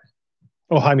 right?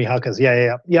 Oh, Jaime Jaquez.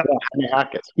 Yeah. Jaime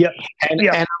Jaquez. Yeah. And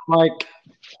I'm like,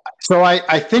 so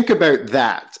I think about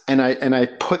that, and I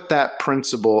put that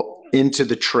principle into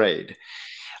the trade,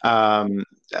 into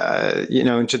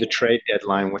the trade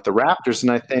deadline with the Raptors,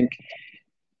 and I think,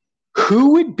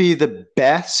 who would be the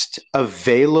best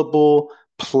available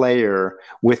player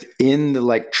within the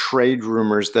like trade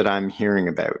rumors that I'm hearing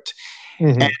about.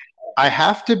 Mhm. And I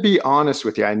have to be honest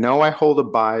with you. I know I hold a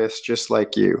bias just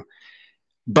like you,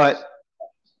 but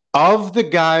of the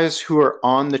guys who are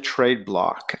on the trade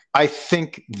block, I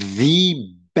think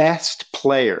the best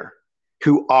player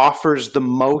who offers the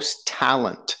most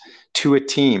talent to a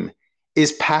team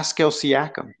is Pascal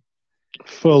Siakam.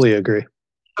 Fully agree.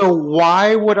 So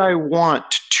why would I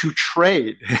want to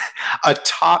trade a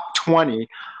top 20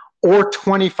 or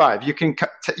 25? You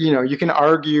can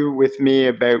argue with me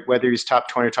about whether he's top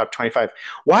 20 or top 25.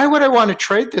 Why would I want to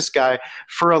trade this guy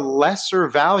for a lesser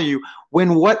value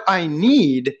when what I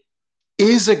need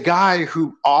is a guy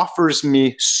who offers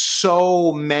me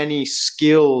so many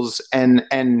skills and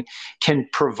can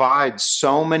provide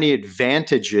so many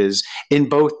advantages in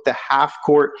both the half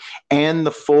court and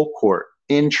the full court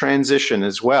in transition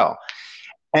as well.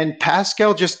 And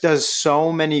Pascal just does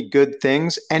so many good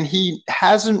things, and he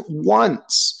hasn't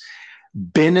once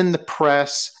been in the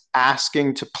press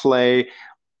asking to play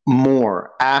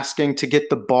more, asking to get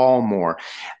the ball more,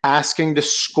 asking to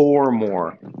score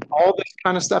more, all this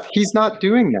kind of stuff. He's not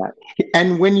doing that.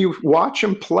 And when you watch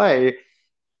him play,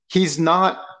 he's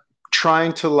not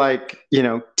trying to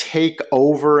take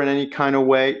over in any kind of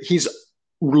way. He's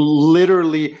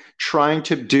literally trying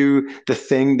to do the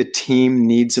thing the team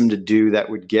needs him to do that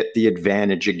would get the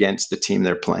advantage against the team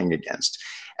they're playing against.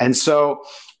 And so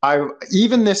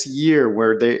even this year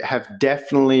where they have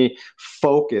definitely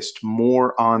focused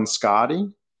more on Scotty,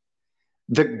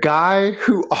 the guy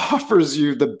who offers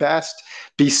you the best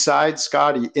besides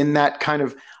Scotty in that kind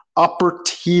of upper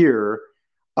tier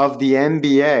of the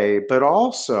NBA, but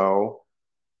also,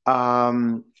 a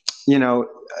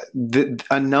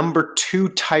number 2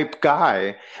 type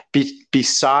guy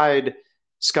beside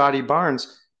Scotty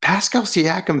Barnes, Pascal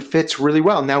Siakam fits really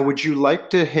well. Now, would you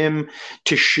like him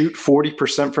to shoot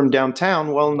 40% from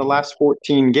downtown? Well, in the last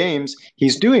 14 games,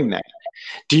 he's doing that.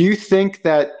 Do you think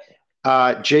that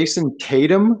Jason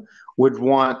Tatum would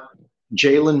want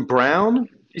Jaylen Brown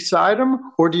beside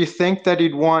him? Or do you think that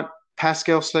he'd want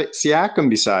Pascal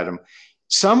Siakam beside him?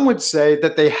 Some would say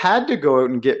that they had to go out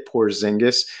and get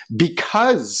Porzingis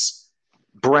because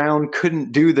Brown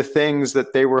couldn't do the things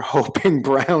that they were hoping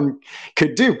Brown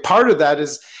could do. Part of that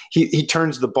is he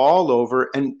turns the ball over,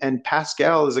 and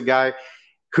Pascal is a guy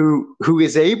who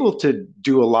is able to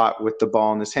do a lot with the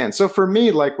ball in his hand. So for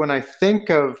me, like when I think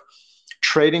of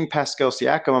trading Pascal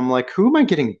Siakam, I'm like, who am I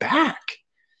getting back?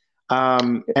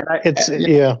 Yeah. I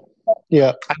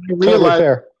Totally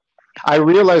fair. I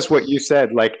realize what you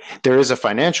said. Like there is a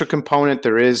financial component.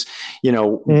 There is,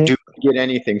 do we get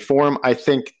anything for him? I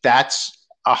think that's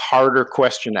a harder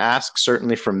question to ask,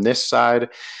 certainly from this side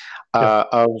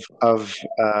of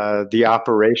the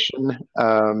operation.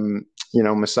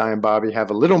 Masai and Bobby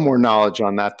have a little more knowledge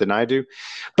on that than I do.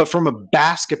 But from a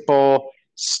basketball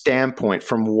standpoint,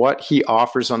 from what he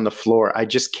offers on the floor, I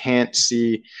just can't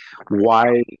see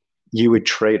why you would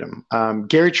trade him.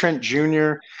 Gary Trent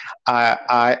Jr.,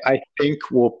 I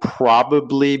think will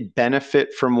probably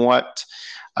benefit from what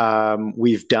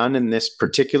we've done in this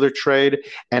particular trade.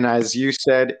 And as you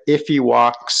said, if he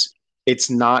walks, it's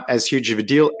not as huge of a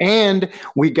deal. And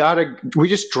we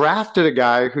just drafted a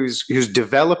guy who's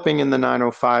developing in the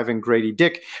 905 in Grady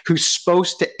Dick, who's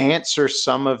supposed to answer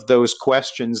some of those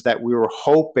questions that we were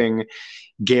hoping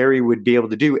Gary would be able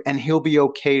to do, and he'll be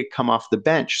okay to come off the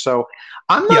bench. So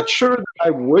I'm not sure that I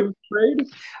would trade,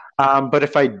 but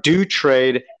if I do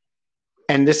trade,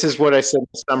 and this is what I said in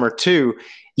the summer too,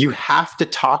 you have to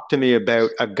talk to me about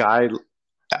a guy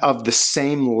of the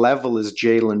same level as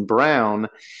Jaylen Brown.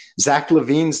 Zach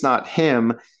LaVine's not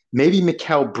him. Maybe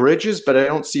Mikal Bridges, but I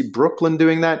don't see Brooklyn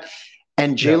doing that.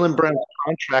 And Jaylen Brown's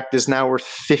contract is now worth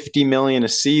 $50 million a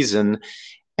season.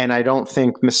 And I don't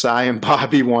think Masai and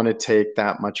Bobby want to take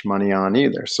that much money on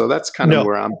either. So that's kind of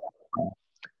where I'm.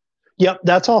 Yep,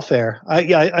 that's all fair.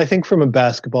 I think from a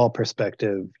basketball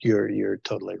perspective, you're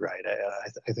totally right.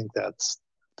 I think that's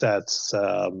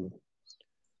the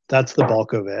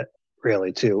bulk of it,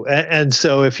 really, too. And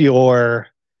so if you're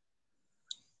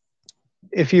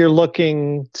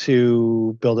looking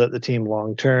to build out the team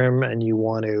long term and you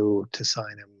want to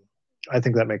sign him, I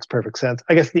think that makes perfect sense.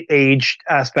 I guess the age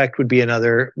aspect would be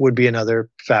another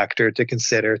factor to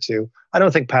consider too. I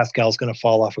don't think Pascal's going to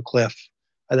fall off a cliff.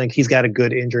 I think he's got a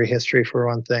good injury history for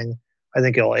one thing. I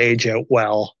think he'll age out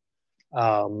well.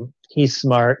 He's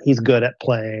smart. He's good at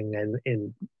playing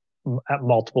and at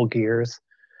multiple gears.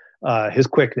 His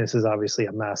quickness is obviously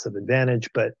a massive advantage,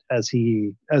 but as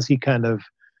he kind of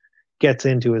gets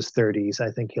into his 30s, I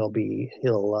think he'll be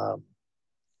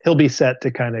set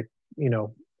to kind of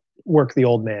work the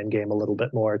old man game a little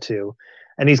bit more too.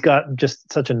 And he's got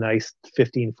just such a nice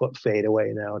 15-foot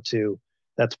fadeaway now too.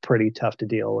 That's pretty tough to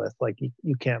deal with. Like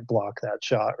you can't block that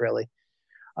shot really.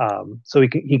 So he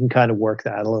can kind of work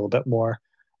that a little bit more.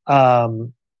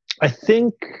 I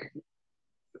think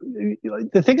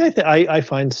the thing I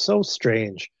find so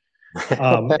strange.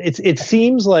 It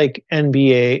seems like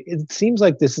NBA. It seems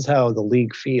like this is how the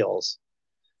league feels.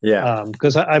 Yeah.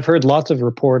 Because I've heard lots of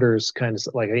reporters kind of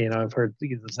like, I've heard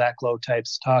the Zach Lowe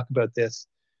types talk about this,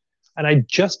 and I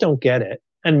just don't get it.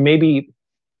 And maybe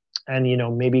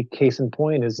case in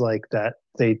point is like that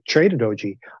they traded OG.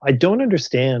 I don't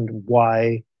understand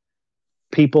why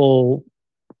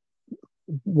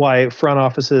front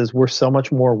offices were so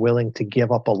much more willing to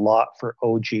give up a lot for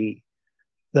OG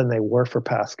than they were for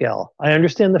Pascal. I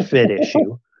understand the fit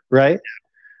issue, right?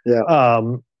 Yeah.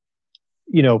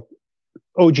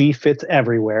 OG fits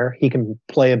everywhere. He can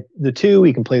play the 2,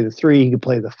 he can play the 3, he can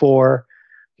play the 4.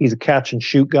 He's a catch and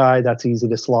shoot guy. That's easy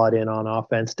to slot in on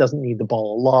offense. Doesn't need the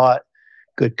ball a lot.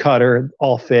 Good cutter,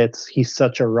 all fits. He's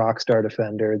such a rock star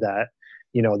defender that,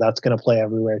 that's going to play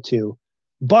everywhere too.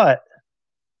 But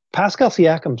Pascal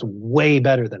Siakam's way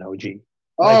better than OG.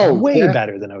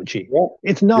 Better than OG. Yeah.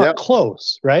 It's not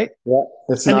close, right? Yeah,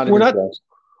 it's not.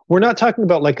 We're not talking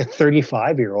about like a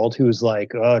 35-year-old who's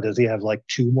like, oh, does he have like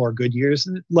 2 more good years?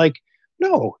 Like,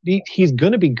 no, he's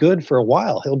going to be good for a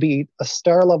while. He'll be a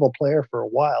star level player for a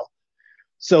while.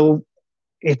 So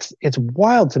it's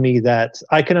wild to me that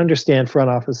I can understand front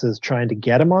offices trying to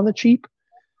get him on the cheap.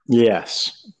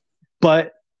 Yes,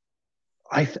 but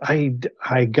I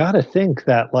gotta think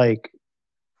that like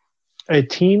if a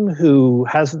team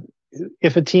has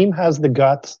the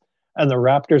guts and the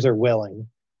Raptors are willing,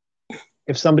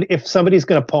 if somebody's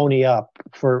going to pony up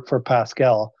for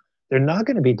Pascal, they're not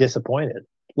going to be disappointed.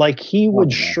 Like he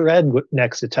would shred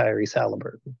next to Tyrese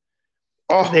Halliburton.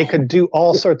 They could do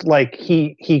all sorts. Like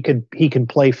he can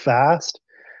play fast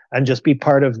and just be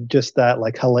part of just that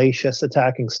like hellacious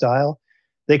attacking style.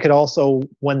 They could also,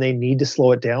 when they need to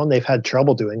slow it down, they've had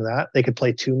trouble doing that. They could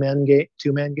play two-man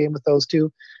game with those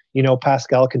two.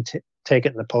 Pascal can take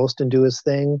it in the post and do his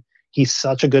thing. He's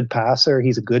such a good passer.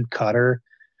 He's a good cutter.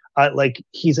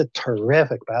 He's a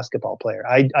terrific basketball player.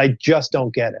 I just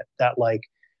don't get it. That like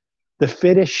the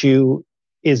fit issue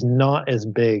is not as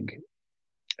big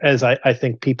as I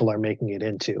think people are making it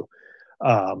into.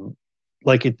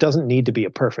 It doesn't need to be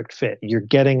a perfect fit. You're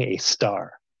getting a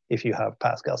star if you have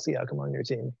Pascal Siakam on your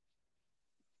team.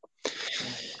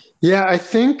 Yeah, I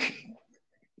think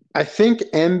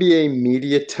NBA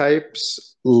media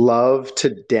types love to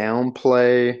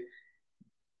downplay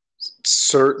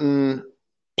certain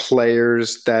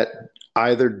players that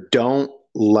either don't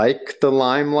like the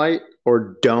limelight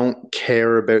or don't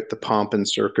care about the pomp and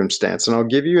circumstance. And I'll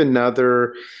give you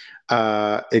another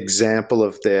example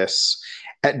of this.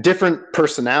 At different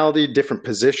personality, different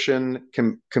position,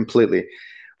 completely.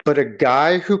 But a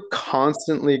guy who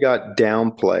constantly got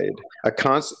downplayed,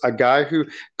 a guy who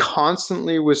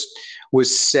constantly was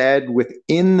said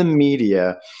within the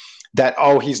media that,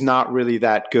 oh, he's not really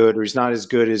that good, or he's not as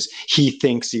good as he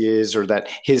thinks he is, or that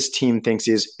his team thinks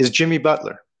he is Jimmy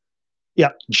Butler.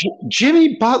 Yeah.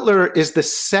 Jimmy Butler is the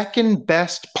second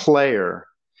best player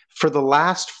for the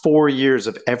last 4 years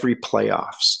of every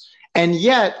playoffs. And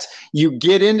yet you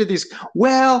get into these,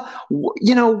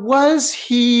 was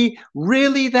he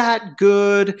really that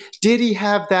good? Did he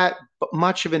have that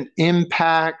much of an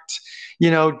impact?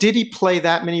 Did he play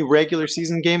that many regular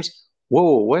season games?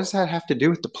 Whoa, what does that have to do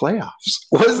with the playoffs?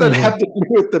 What does that have to do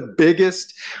with the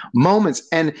biggest moments?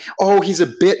 And, he's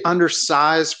a bit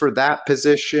undersized for that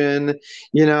position.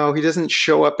 He doesn't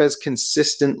show up as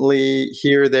consistently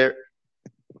here, there.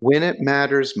 When it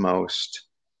matters most,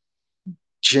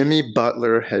 Jimmy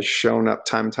Butler has shown up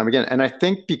time and time again. And I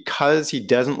think because he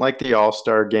doesn't like the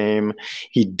All-Star game,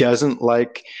 he doesn't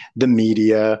like the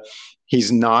media,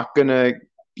 he's not going to,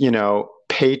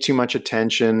 pay too much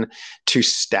attention to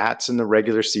stats in the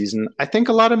regular season. I think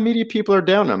a lot of media people are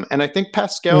down him. And I think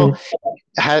Pascal,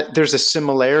 there's a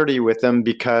similarity with him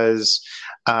because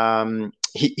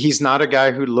he's not a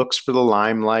guy who looks for the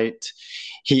limelight.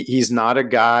 He's not a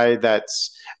guy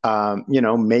that's,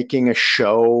 making a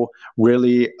show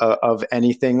really of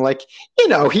anything. Like,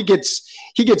 he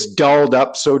gets dolled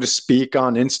up, so to speak,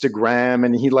 on Instagram,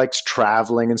 and he likes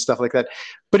traveling and stuff like that.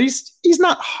 But he's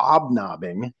not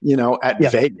hobnobbing,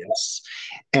 at Vegas,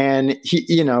 and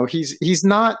he's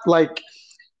not like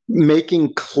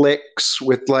making clicks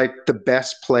with like the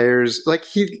best players. Like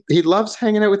he loves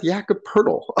hanging out with Jakob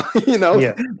Poeltl,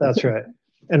 Yeah, that's right.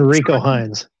 And Rico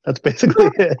Hines. That's basically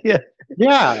it. Yeah.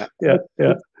 Yeah. Yeah.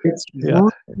 Yeah. It's Yeah.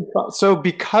 so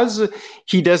because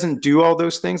he doesn't do all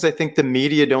those things, I think the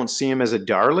media don't see him as a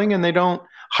darling, and they don't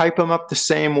hype him up the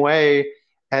same way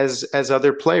as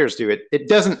other players do. It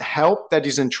doesn't help that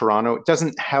he's in Toronto. It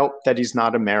doesn't help that he's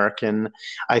not American.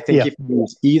 I think Yeah. if he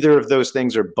was either of those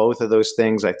things or both of those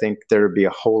things, I think there would be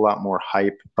a whole lot more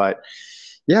hype. But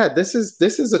yeah, this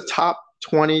is a top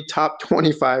 20, top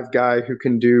 25 guy who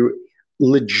can do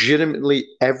legitimately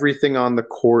everything on the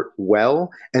court well,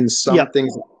 and some Yeah.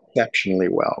 things exceptionally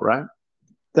well, right?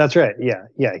 That's right. Yeah.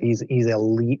 Yeah. He's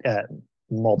elite at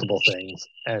multiple things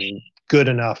and good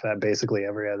enough at basically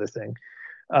every other thing.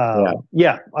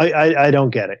 Yeah. I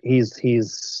don't get it. He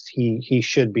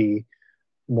should be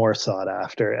more sought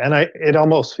after. And it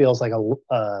almost feels like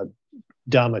a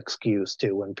dumb excuse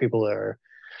too, when people are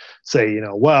say,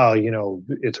 well,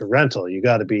 it's a rental. You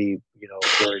got to be,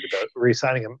 worried about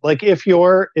re-signing him. Like if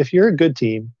you're a good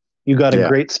team, you got a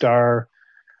great star,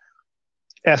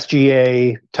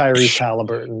 SGA, Tyrese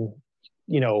Halliburton,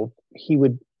 he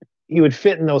would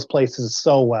fit in those places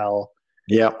so well.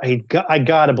 Yeah. I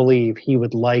gotta believe he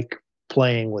would like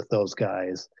playing with those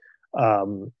guys.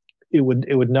 It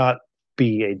would not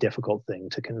be a difficult thing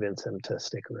to convince him to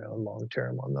stick around long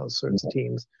term on those sorts of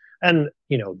teams. And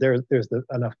there's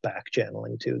enough back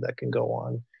channeling too that can go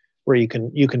on where you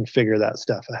can figure that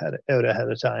stuff ahead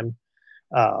of time.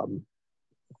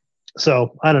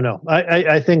 So I don't know.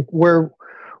 I think we're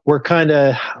kind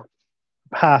of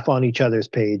half on each other's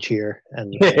page here,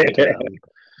 and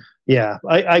yeah,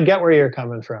 I get where you're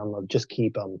coming from. Of just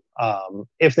keep them.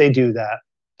 If they do that,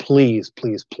 please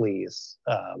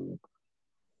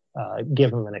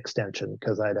give them an extension,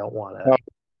 because I don't want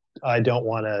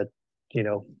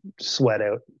to sweat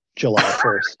out July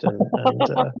 1st, and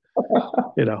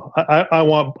I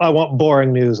want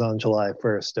boring news on July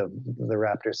 1st of the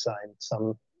Raptors signed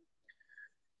some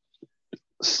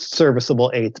serviceable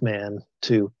eighth man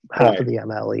to half of the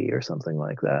MLE or something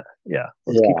like that. Yeah,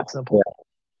 let's keep it simple.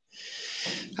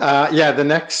 The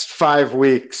next 5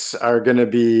 weeks are going to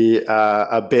be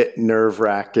a bit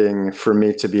nerve-wracking for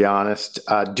me, to be honest.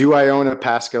 Do I own a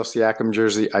Pascal Siakam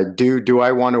jersey? I do. Do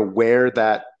I want to wear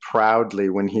that proudly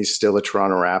when he's still a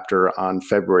Toronto Raptor on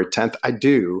February 10th? I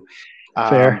do.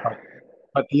 Fair.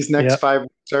 But these next 5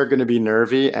 weeks are going to be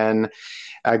nervy. And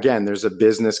again, there's a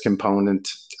business component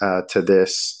to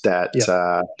this that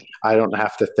I don't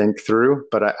have to think through.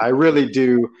 But I really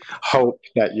do hope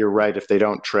that you're right. If they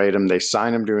don't trade him, they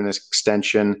sign him to an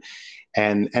extension,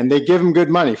 and they give him good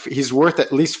money. He's worth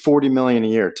at least $40 million a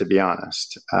year, to be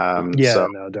honest. No,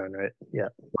 darn right. Yeah.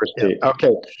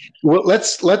 Okay. Well,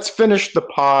 let's finish the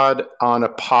pod on a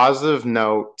positive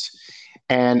note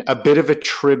and a bit of a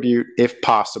tribute, if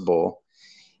possible.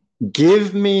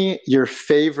 Give me your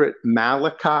favorite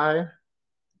Malachi,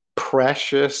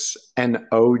 Precious, and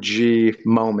OG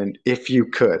moment, if you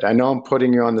could. I know I'm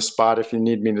putting you on the spot. If you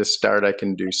need me to start, I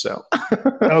can do so.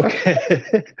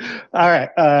 Okay. All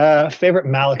right. Favorite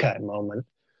Malachi moment.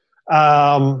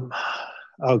 Oh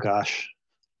gosh.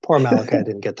 Poor Malachi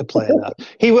didn't get to play enough.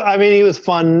 He was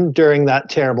fun during that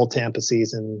terrible Tampa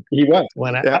season. He was.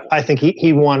 When I think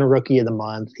he won Rookie of the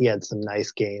Month. He had some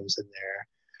nice games in there.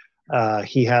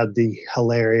 He had the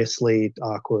hilariously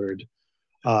awkward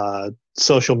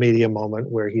social media moment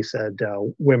where he said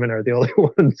women are the only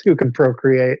ones who can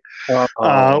procreate,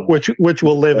 which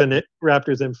will live in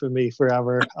Raptors infamy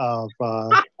forever.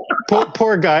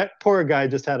 Poor guy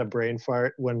just had a brain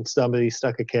fart when somebody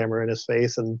stuck a camera in his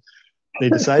face, and they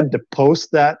decided to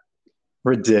post that.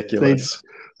 Ridiculous.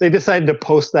 They decided to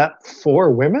post that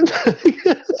for women.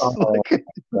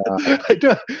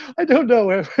 I don't know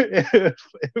if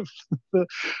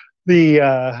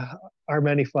our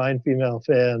many fine female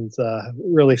fans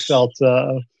really felt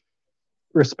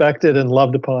respected and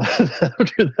loved upon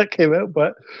after that came out,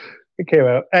 but it came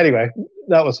out anyway.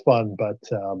 That was fun, but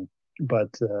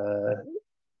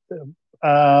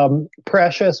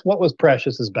Precious. What was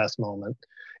Precious's best moment?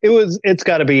 It's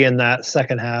got to be in that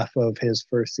second half of his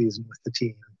first season with the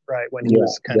team, right when he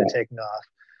was kind of taking off.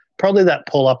 Probably that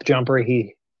pull-up jumper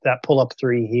that pull-up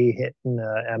three he hit in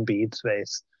Embiid's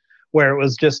face, where it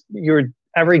was just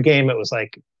every game it was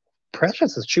like,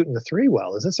 Precious is shooting the three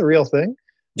well. Is this a real thing?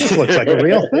 This looks like a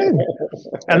real thing.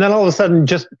 And then all of a sudden,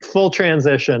 just full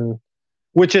transition,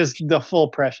 which is the full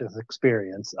Precious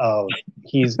experience of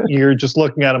you're just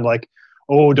looking at him like,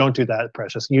 oh, don't do that,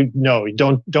 Precious.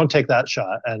 Don't take that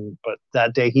shot. But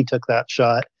that day he took that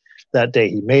shot. That day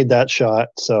he made that shot.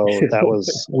 So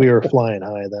we were flying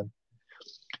high then.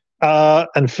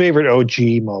 And favorite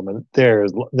OG moment. There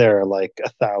are like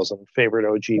 1,000 favorite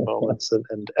OG moments,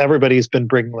 and everybody's been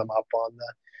bringing them up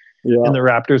in the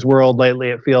Raptors world lately.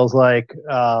 It feels like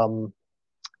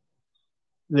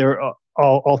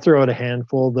I'll throw out a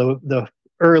handful. The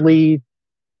early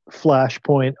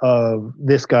flashpoint of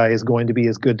this guy is going to be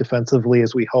as good defensively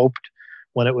as we hoped,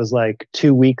 when it was like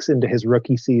 2 weeks into his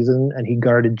rookie season and he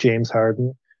guarded James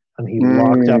Harden and he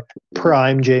locked up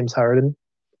prime James Harden.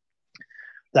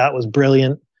 That was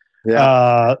brilliant.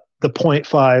 Yeah. The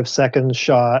 0.5 second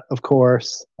shot, of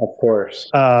course.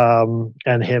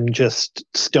 And him just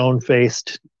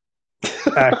stone-faced,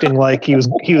 acting like he was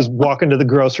walking to the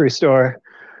grocery store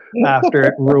after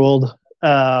it ruled.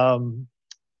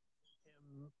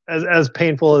 As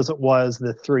painful as it was,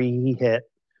 the three he hit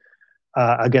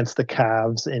against the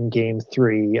Cavs in Game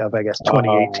 3 of, I guess,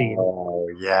 2018. Oh,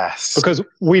 yes. Because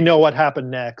we know what happened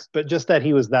next, but just that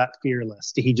he was that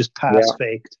fearless. He just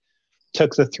pass-faked,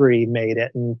 took the three, made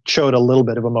it, and showed a little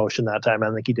bit of emotion that time.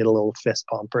 I think he did a little fist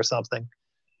pump or something,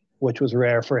 which was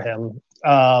rare for him.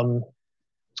 Oh,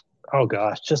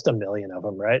 gosh, just a million of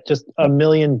them, right? Just a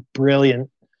million brilliant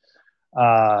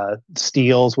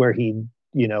steals where he,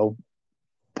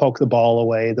 poke the ball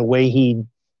away. The way he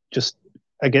just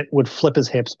would flip his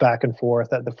hips back and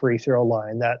forth at the free throw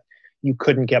line, that you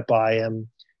couldn't get by him.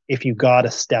 If you got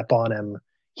a step on him,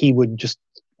 he would just,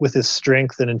 with his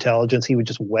strength and intelligence, he would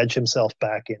just wedge himself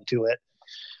back into it.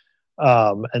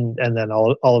 And then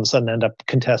all of a sudden end up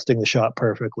contesting the shot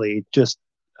perfectly. Just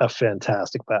a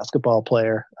fantastic basketball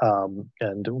player.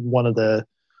 And one of the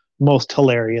most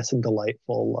hilarious and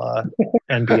delightful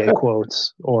NBA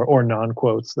quotes or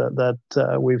non-quotes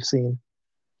that we've seen.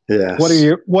 Yes.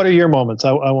 What are your moments?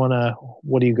 I want to.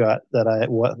 What do you got that I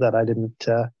didn't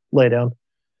lay down?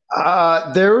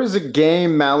 There was a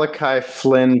game Malachi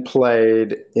Flynn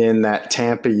played in that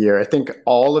Tampa year. I think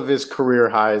all of his career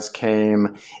highs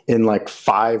came in like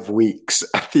 5 weeks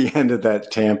at the end of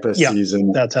that Tampa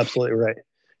season. That's absolutely right.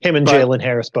 Him and Jalen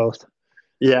Harris both.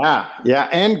 Yeah.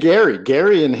 And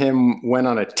Gary and him went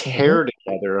on a tear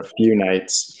together a few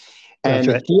nights. And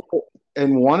that's right.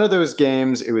 In one of those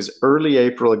games, it was early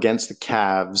April against the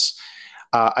Cavs.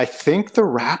 I think the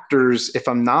Raptors, if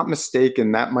I'm not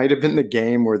mistaken, that might have been the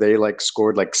game where they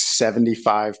scored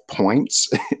 75 points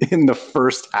in the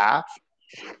first half.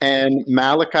 And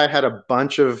Malachi had a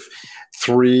bunch of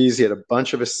threes. He had a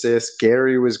bunch of assists.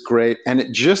 Gary was great. And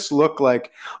it just looked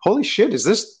like, holy shit, is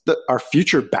this our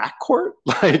future backcourt?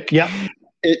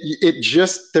 It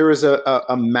just, there was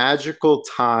a magical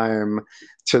time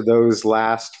to those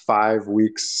last 5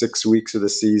 weeks, 6 weeks of the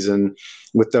season,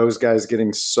 with those guys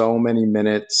getting so many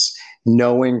minutes,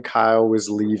 knowing Kyle was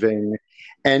leaving.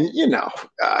 And,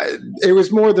 it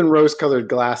was more than rose-colored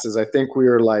glasses. I think we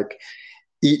were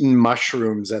eating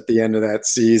mushrooms at the end of that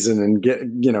season and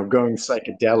going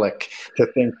psychedelic to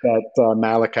think that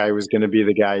Malachi was going to be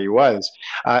the guy he was,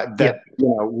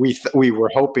 we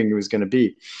were hoping he was going to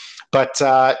be. But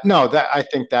no, I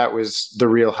think that was the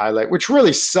real highlight, which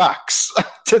really sucks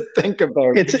to think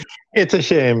about. It's a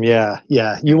shame. Yeah.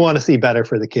 You want to see better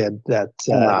for the kid that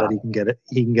he can get it.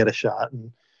 He can get a shot and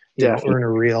earn a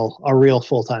real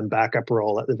full-time backup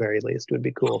role at the very least would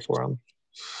be cool for him.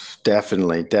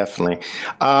 Definitely.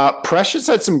 Precious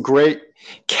had some great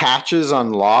catches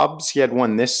on lobs. He had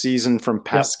one this season from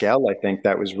Pascal. I think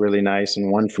that was really nice,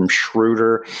 and one from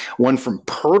Schroeder, one from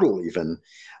Pirtle even.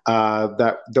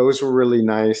 Those were really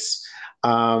nice.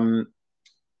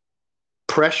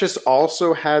 Precious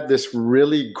also had this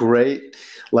really great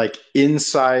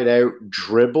inside out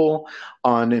dribble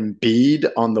on Embiid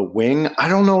on the wing. I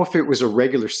don't know if it was a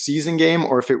regular season game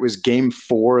or if it was game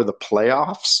 4 of the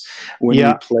playoffs when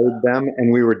we played them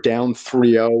and we were down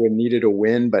 3-0 and needed a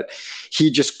win, but he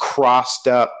just crossed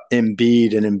up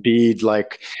Embiid, and Embiid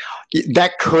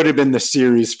that could have been the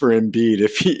series for Embiid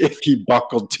if he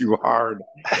buckled too hard.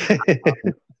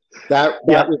 That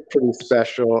was pretty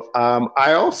special.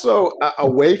 I also,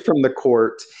 away from the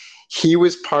court, he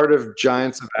was part of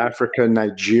Giants of Africa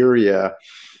Nigeria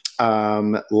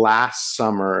last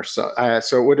summer. So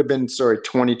it would have been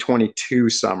 2022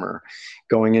 summer,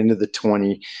 going into the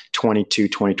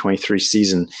 2022-2023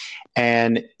 season.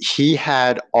 And he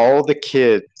had all the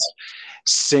kids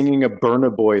singing a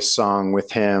Burna Boy song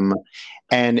with him.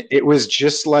 And it was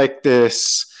just like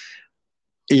this,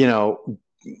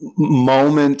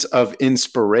 moment of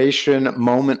inspiration,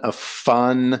 moment of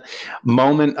fun,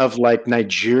 moment of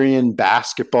Nigerian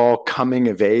basketball coming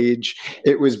of age.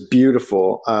 It was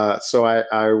beautiful. So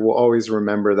I will always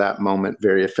remember that moment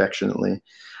very affectionately.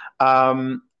 OG,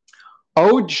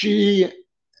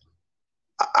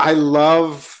 I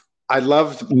loved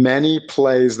many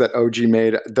plays that OG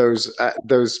made. Those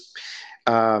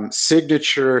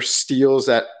signature steals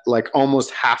at almost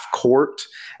half court,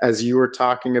 as you were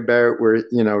talking about, where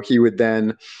he would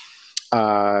then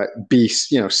be,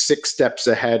 6 steps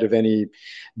ahead of any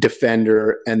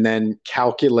defender and then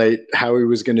calculate how he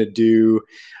was going to do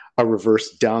a reverse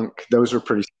dunk. Those were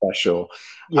pretty special.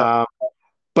 Yeah.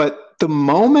 But the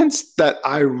moments that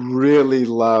I really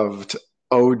loved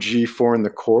OG for in the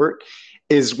court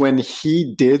is when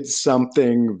he did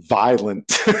something violent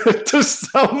to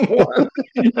someone,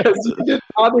 because you did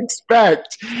not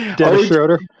expect Dennis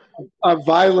Schroeder. a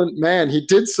violent man. He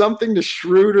did something to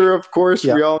Schroeder, of course.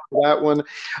 Yeah. We all know that one.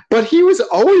 But he was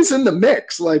always in the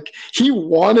mix. Like, he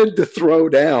wanted to throw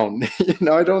down.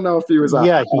 I don't know if he was a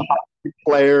hockey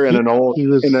player and he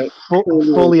was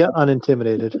fully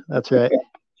unintimidated. That's right.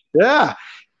 Yeah.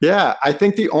 Yeah. I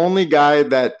think the only guy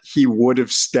that he would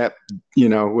have stepped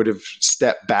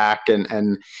back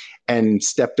and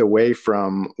stepped away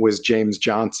from was James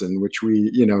Johnson, which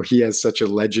he has such a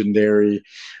legendary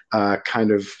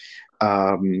kind of,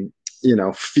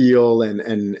 feel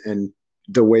and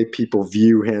the way people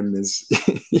view him is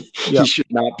he should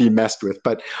not be messed with.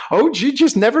 But OG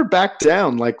just never backed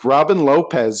down, like Robin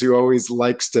Lopez, who always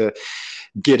likes to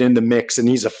get in the mix, and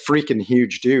he's a freaking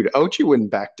huge dude. OG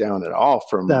wouldn't back down at all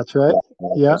from. That's right.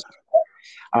 Yeah.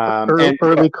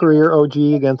 Early career OG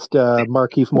against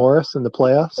Markieff Morris in the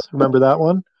playoffs. Remember that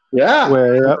one? Yeah.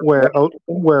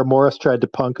 Where Morris tried to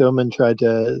punk him and tried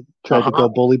to go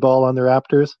bully ball on the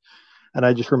Raptors. And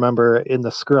I just remember in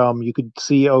the scrum, you could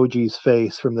see OG's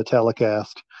face from the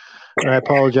telecast. And I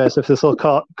apologize if this will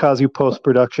cause you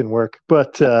post-production work,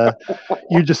 but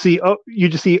you just see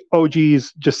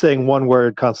OG's just saying one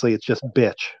word constantly. It's just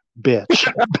bitch, bitch.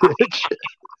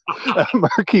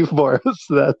 Markieff Morris.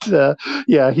 That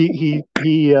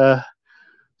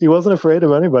he wasn't afraid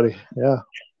of anybody. Yeah.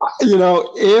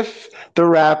 If the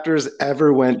Raptors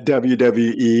ever went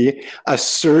WWE, a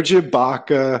Serge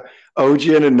Ibaka, OG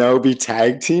Anunoby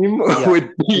tag team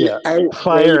would be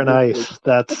fire and ice.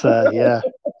 That's yeah.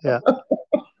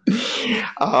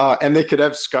 And they could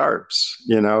have scarves,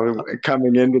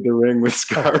 coming into the ring with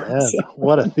scarves. Man,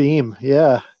 what a theme!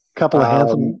 Yeah, couple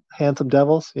of handsome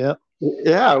devils. Yeah.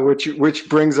 Yeah, which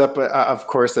brings up, of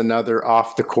course, another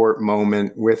off the court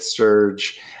moment with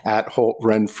Serge at Holt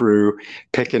Renfrew,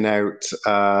 picking out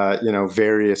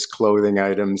various clothing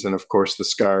items, and of course the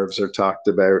scarves are talked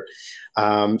about.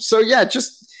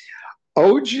 Just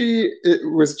OG,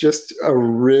 it was just a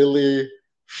really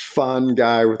fun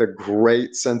guy with a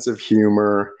great sense of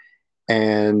humor,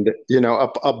 and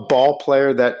a ball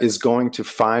player that is going to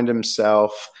find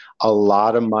himself a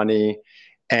lot of money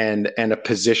and a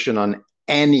position on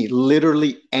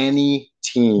literally any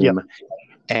team. Yep.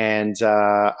 And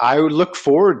I would look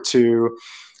forward to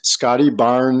Scotty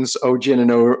Barnes, OG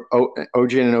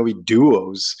Anunoby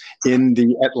duos in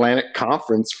the Atlantic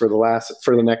Conference for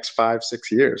the next 5-6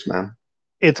 years, man.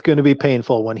 It's going to be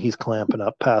painful when he's clamping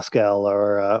up Pascal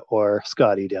or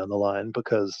Scotty down the line,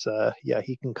 because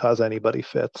he can cause anybody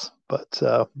fits. But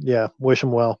wish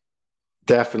him well.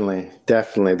 Definitely.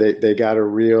 They got a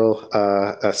real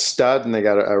a stud, and they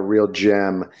got a real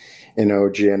gem in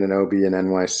OG Anunoby and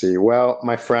NYC. Well,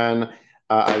 my friend,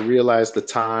 I realize the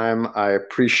time. I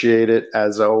appreciate it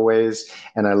as always,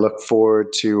 and I look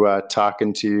forward to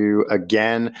talking to you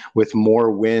again with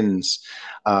more wins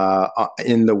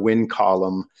in the win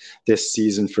column this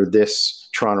season for this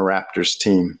Toronto Raptors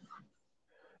team.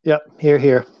 Yep,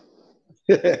 here.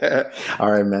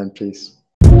 All right, man. Peace.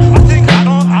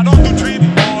 I don't do dream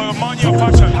or money or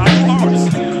fashion. I do arts.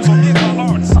 So these are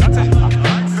arts. That's it.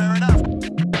 Fair enough.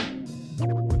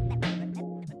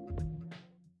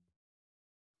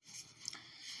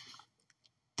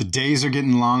 The days are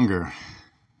getting longer.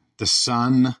 The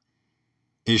sun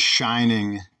is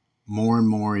shining more and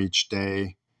more each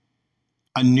day.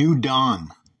 A new dawn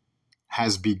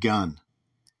has begun.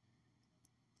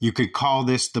 You could call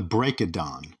this the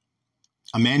Breakadawn.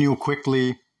 Emmanuel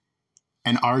Quickley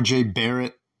and RJ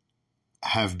Barrett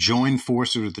have joined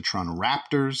forces with the Toronto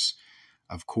Raptors.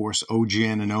 Of course, OG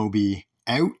Anunoby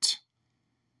out.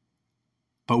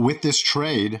 But with this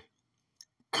trade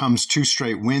comes 2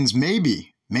 straight wins.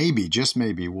 Maybe, just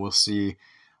maybe, we'll see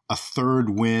a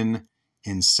 3rd win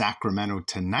in Sacramento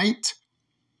tonight.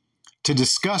 To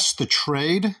discuss the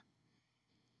trade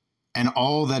and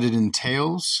all that it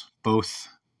entails, both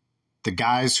the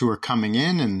guys who are coming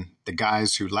in and the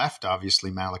guys who left,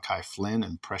 obviously Malachi Flynn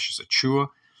and Precious Achiuwa,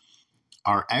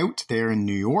 are out there in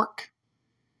New York.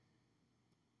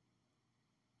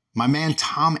 My man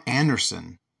Thom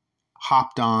Anderson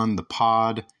hopped on the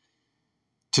pod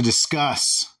to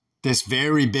discuss this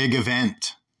very big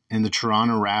event in the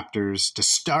Toronto Raptors to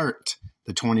start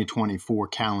the 2024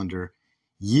 calendar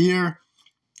year.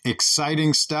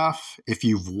 Exciting stuff. If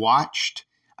you've watched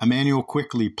Emmanuel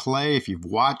Quickly play, if you've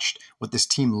watched what this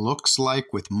team looks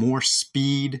like with more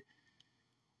speed,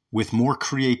 with more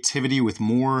creativity, with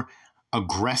more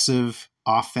aggressive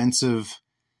offensive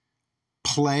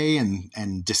play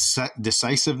and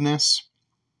decisiveness,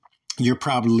 you're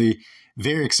probably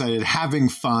very excited, having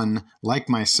fun like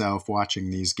myself watching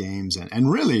these games,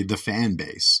 and really the fan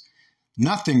base.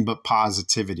 Nothing but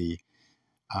positivity.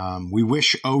 We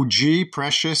wish OG,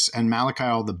 Precious, and Malachi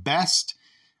all the best.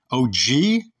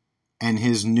 OG and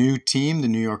his new team, the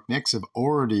New York Knicks, have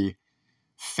already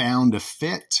found a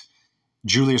fit.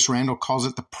 Julius Randle calls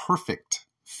it the perfect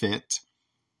fit.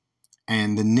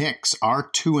 And the Knicks are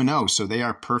 2-0, so they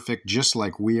are perfect just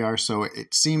like we are. So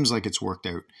it seems like it's worked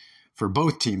out for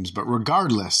both teams. But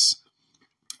regardless,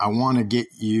 I want to get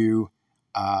you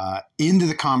into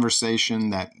the conversation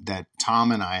that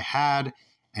Thom and I had,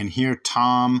 and hear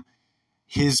Thom,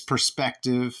 his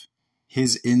perspective,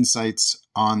 his insights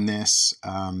on this.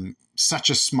 Such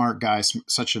a smart guy,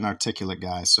 such an articulate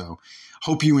guy. So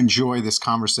hope you enjoy this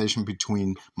conversation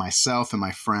between myself and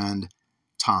my friend,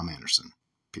 Thom Anderson.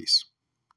 Peace.